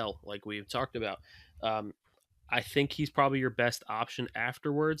flex hell, like we've talked about. Um, I think he's probably your best option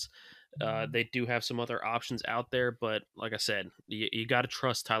afterwards. They do have some other options out there, but like I said, you got to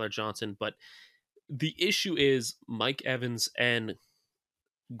trust Tyler Johnson. But the issue is Mike Evans and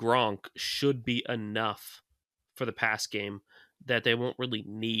Gronk should be enough for the pass game. that they won't really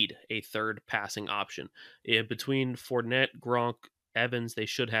need a third passing option. Between Fournette, Gronk, Evans, they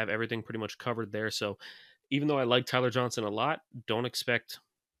should have everything pretty much covered there. So even though I like Tyler Johnson a lot, don't expect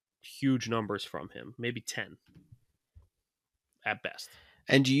huge numbers from him. Maybe 10 at best.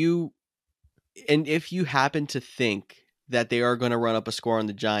 And if you happen to think that they are going to run up a score on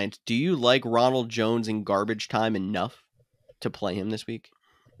the Giants, do you like Ronald Jones in garbage time enough to play him this week?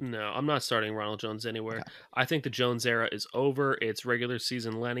 No, I'm not starting Ronald Jones anywhere. Okay. I think the Jones era is over. It's regular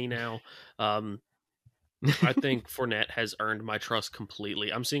season Lenny now. I think Fournette has earned my trust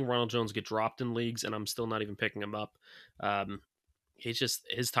completely. I'm seeing Ronald Jones get dropped in leagues, and I'm still not even picking him up. He's just,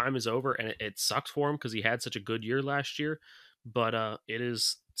 his time is over, and it sucks for him because he had such a good year last year. But it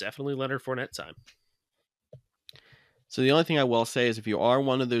is definitely Leonard Fournette time. So the only thing I will say is if you are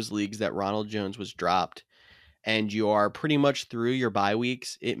one of those leagues that Ronald Jones was dropped and you are pretty much through your bye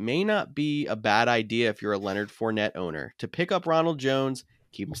weeks, it may not be a bad idea if you're a Leonard Fournette owner to pick up Ronald Jones,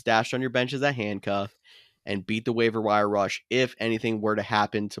 keep him stashed on your bench as a handcuff, and beat the waiver wire rush if anything were to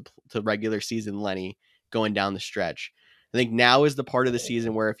happen to regular season Lenny going down the stretch. I think now is the part of the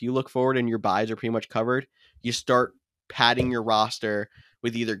season where if you look forward and your buys are pretty much covered, you start padding your roster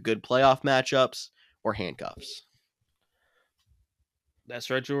with either good playoff matchups or handcuffs. That's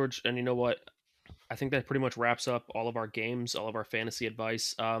right, George. And you know what? I think that pretty much wraps up all of our games, all of our fantasy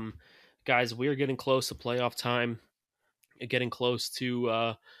advice. Guys, we are getting close to playoff time, getting close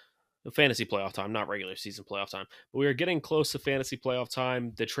to fantasy playoff time, not regular season playoff time. But we are getting close to fantasy playoff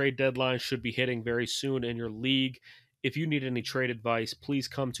time. The trade deadline should be hitting very soon in your league. If you need any trade advice, please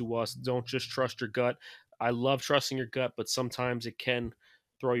come to us. Don't just trust your gut. I love trusting your gut, but sometimes it can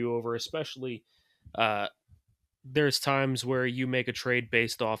throw you over, especially there's times where you make a trade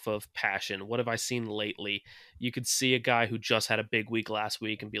based off of passion. What have I seen lately? You could see a guy who just had a big week last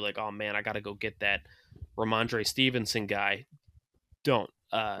week and be like, oh man, I got to go get that Ramondre Stevenson guy. Don't.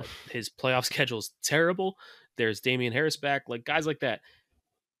 His playoff schedule is terrible. There's Damian Harris back. Like guys like that.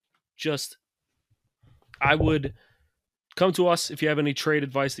 Just, I would come to us if you have any trade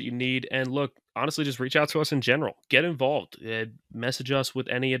advice that you need. And look, honestly, just reach out to us in general. Get involved. Message us with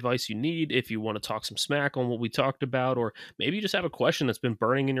any advice you need. If you want to talk some smack on what we talked about, or maybe you just have a question that's been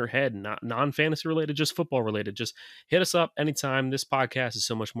burning in your head, not non-fantasy related, just football related, just hit us up anytime. This podcast is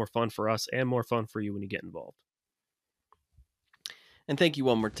so much more fun for us and more fun for you when you get involved. And thank you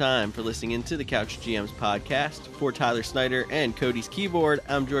one more time for listening into the Couch GMs podcast. For Tyler Snyder and Cody's keyboard,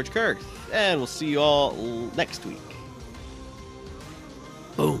 I'm George Kurth, and we'll see you all next week.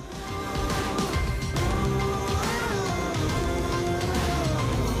 Boom.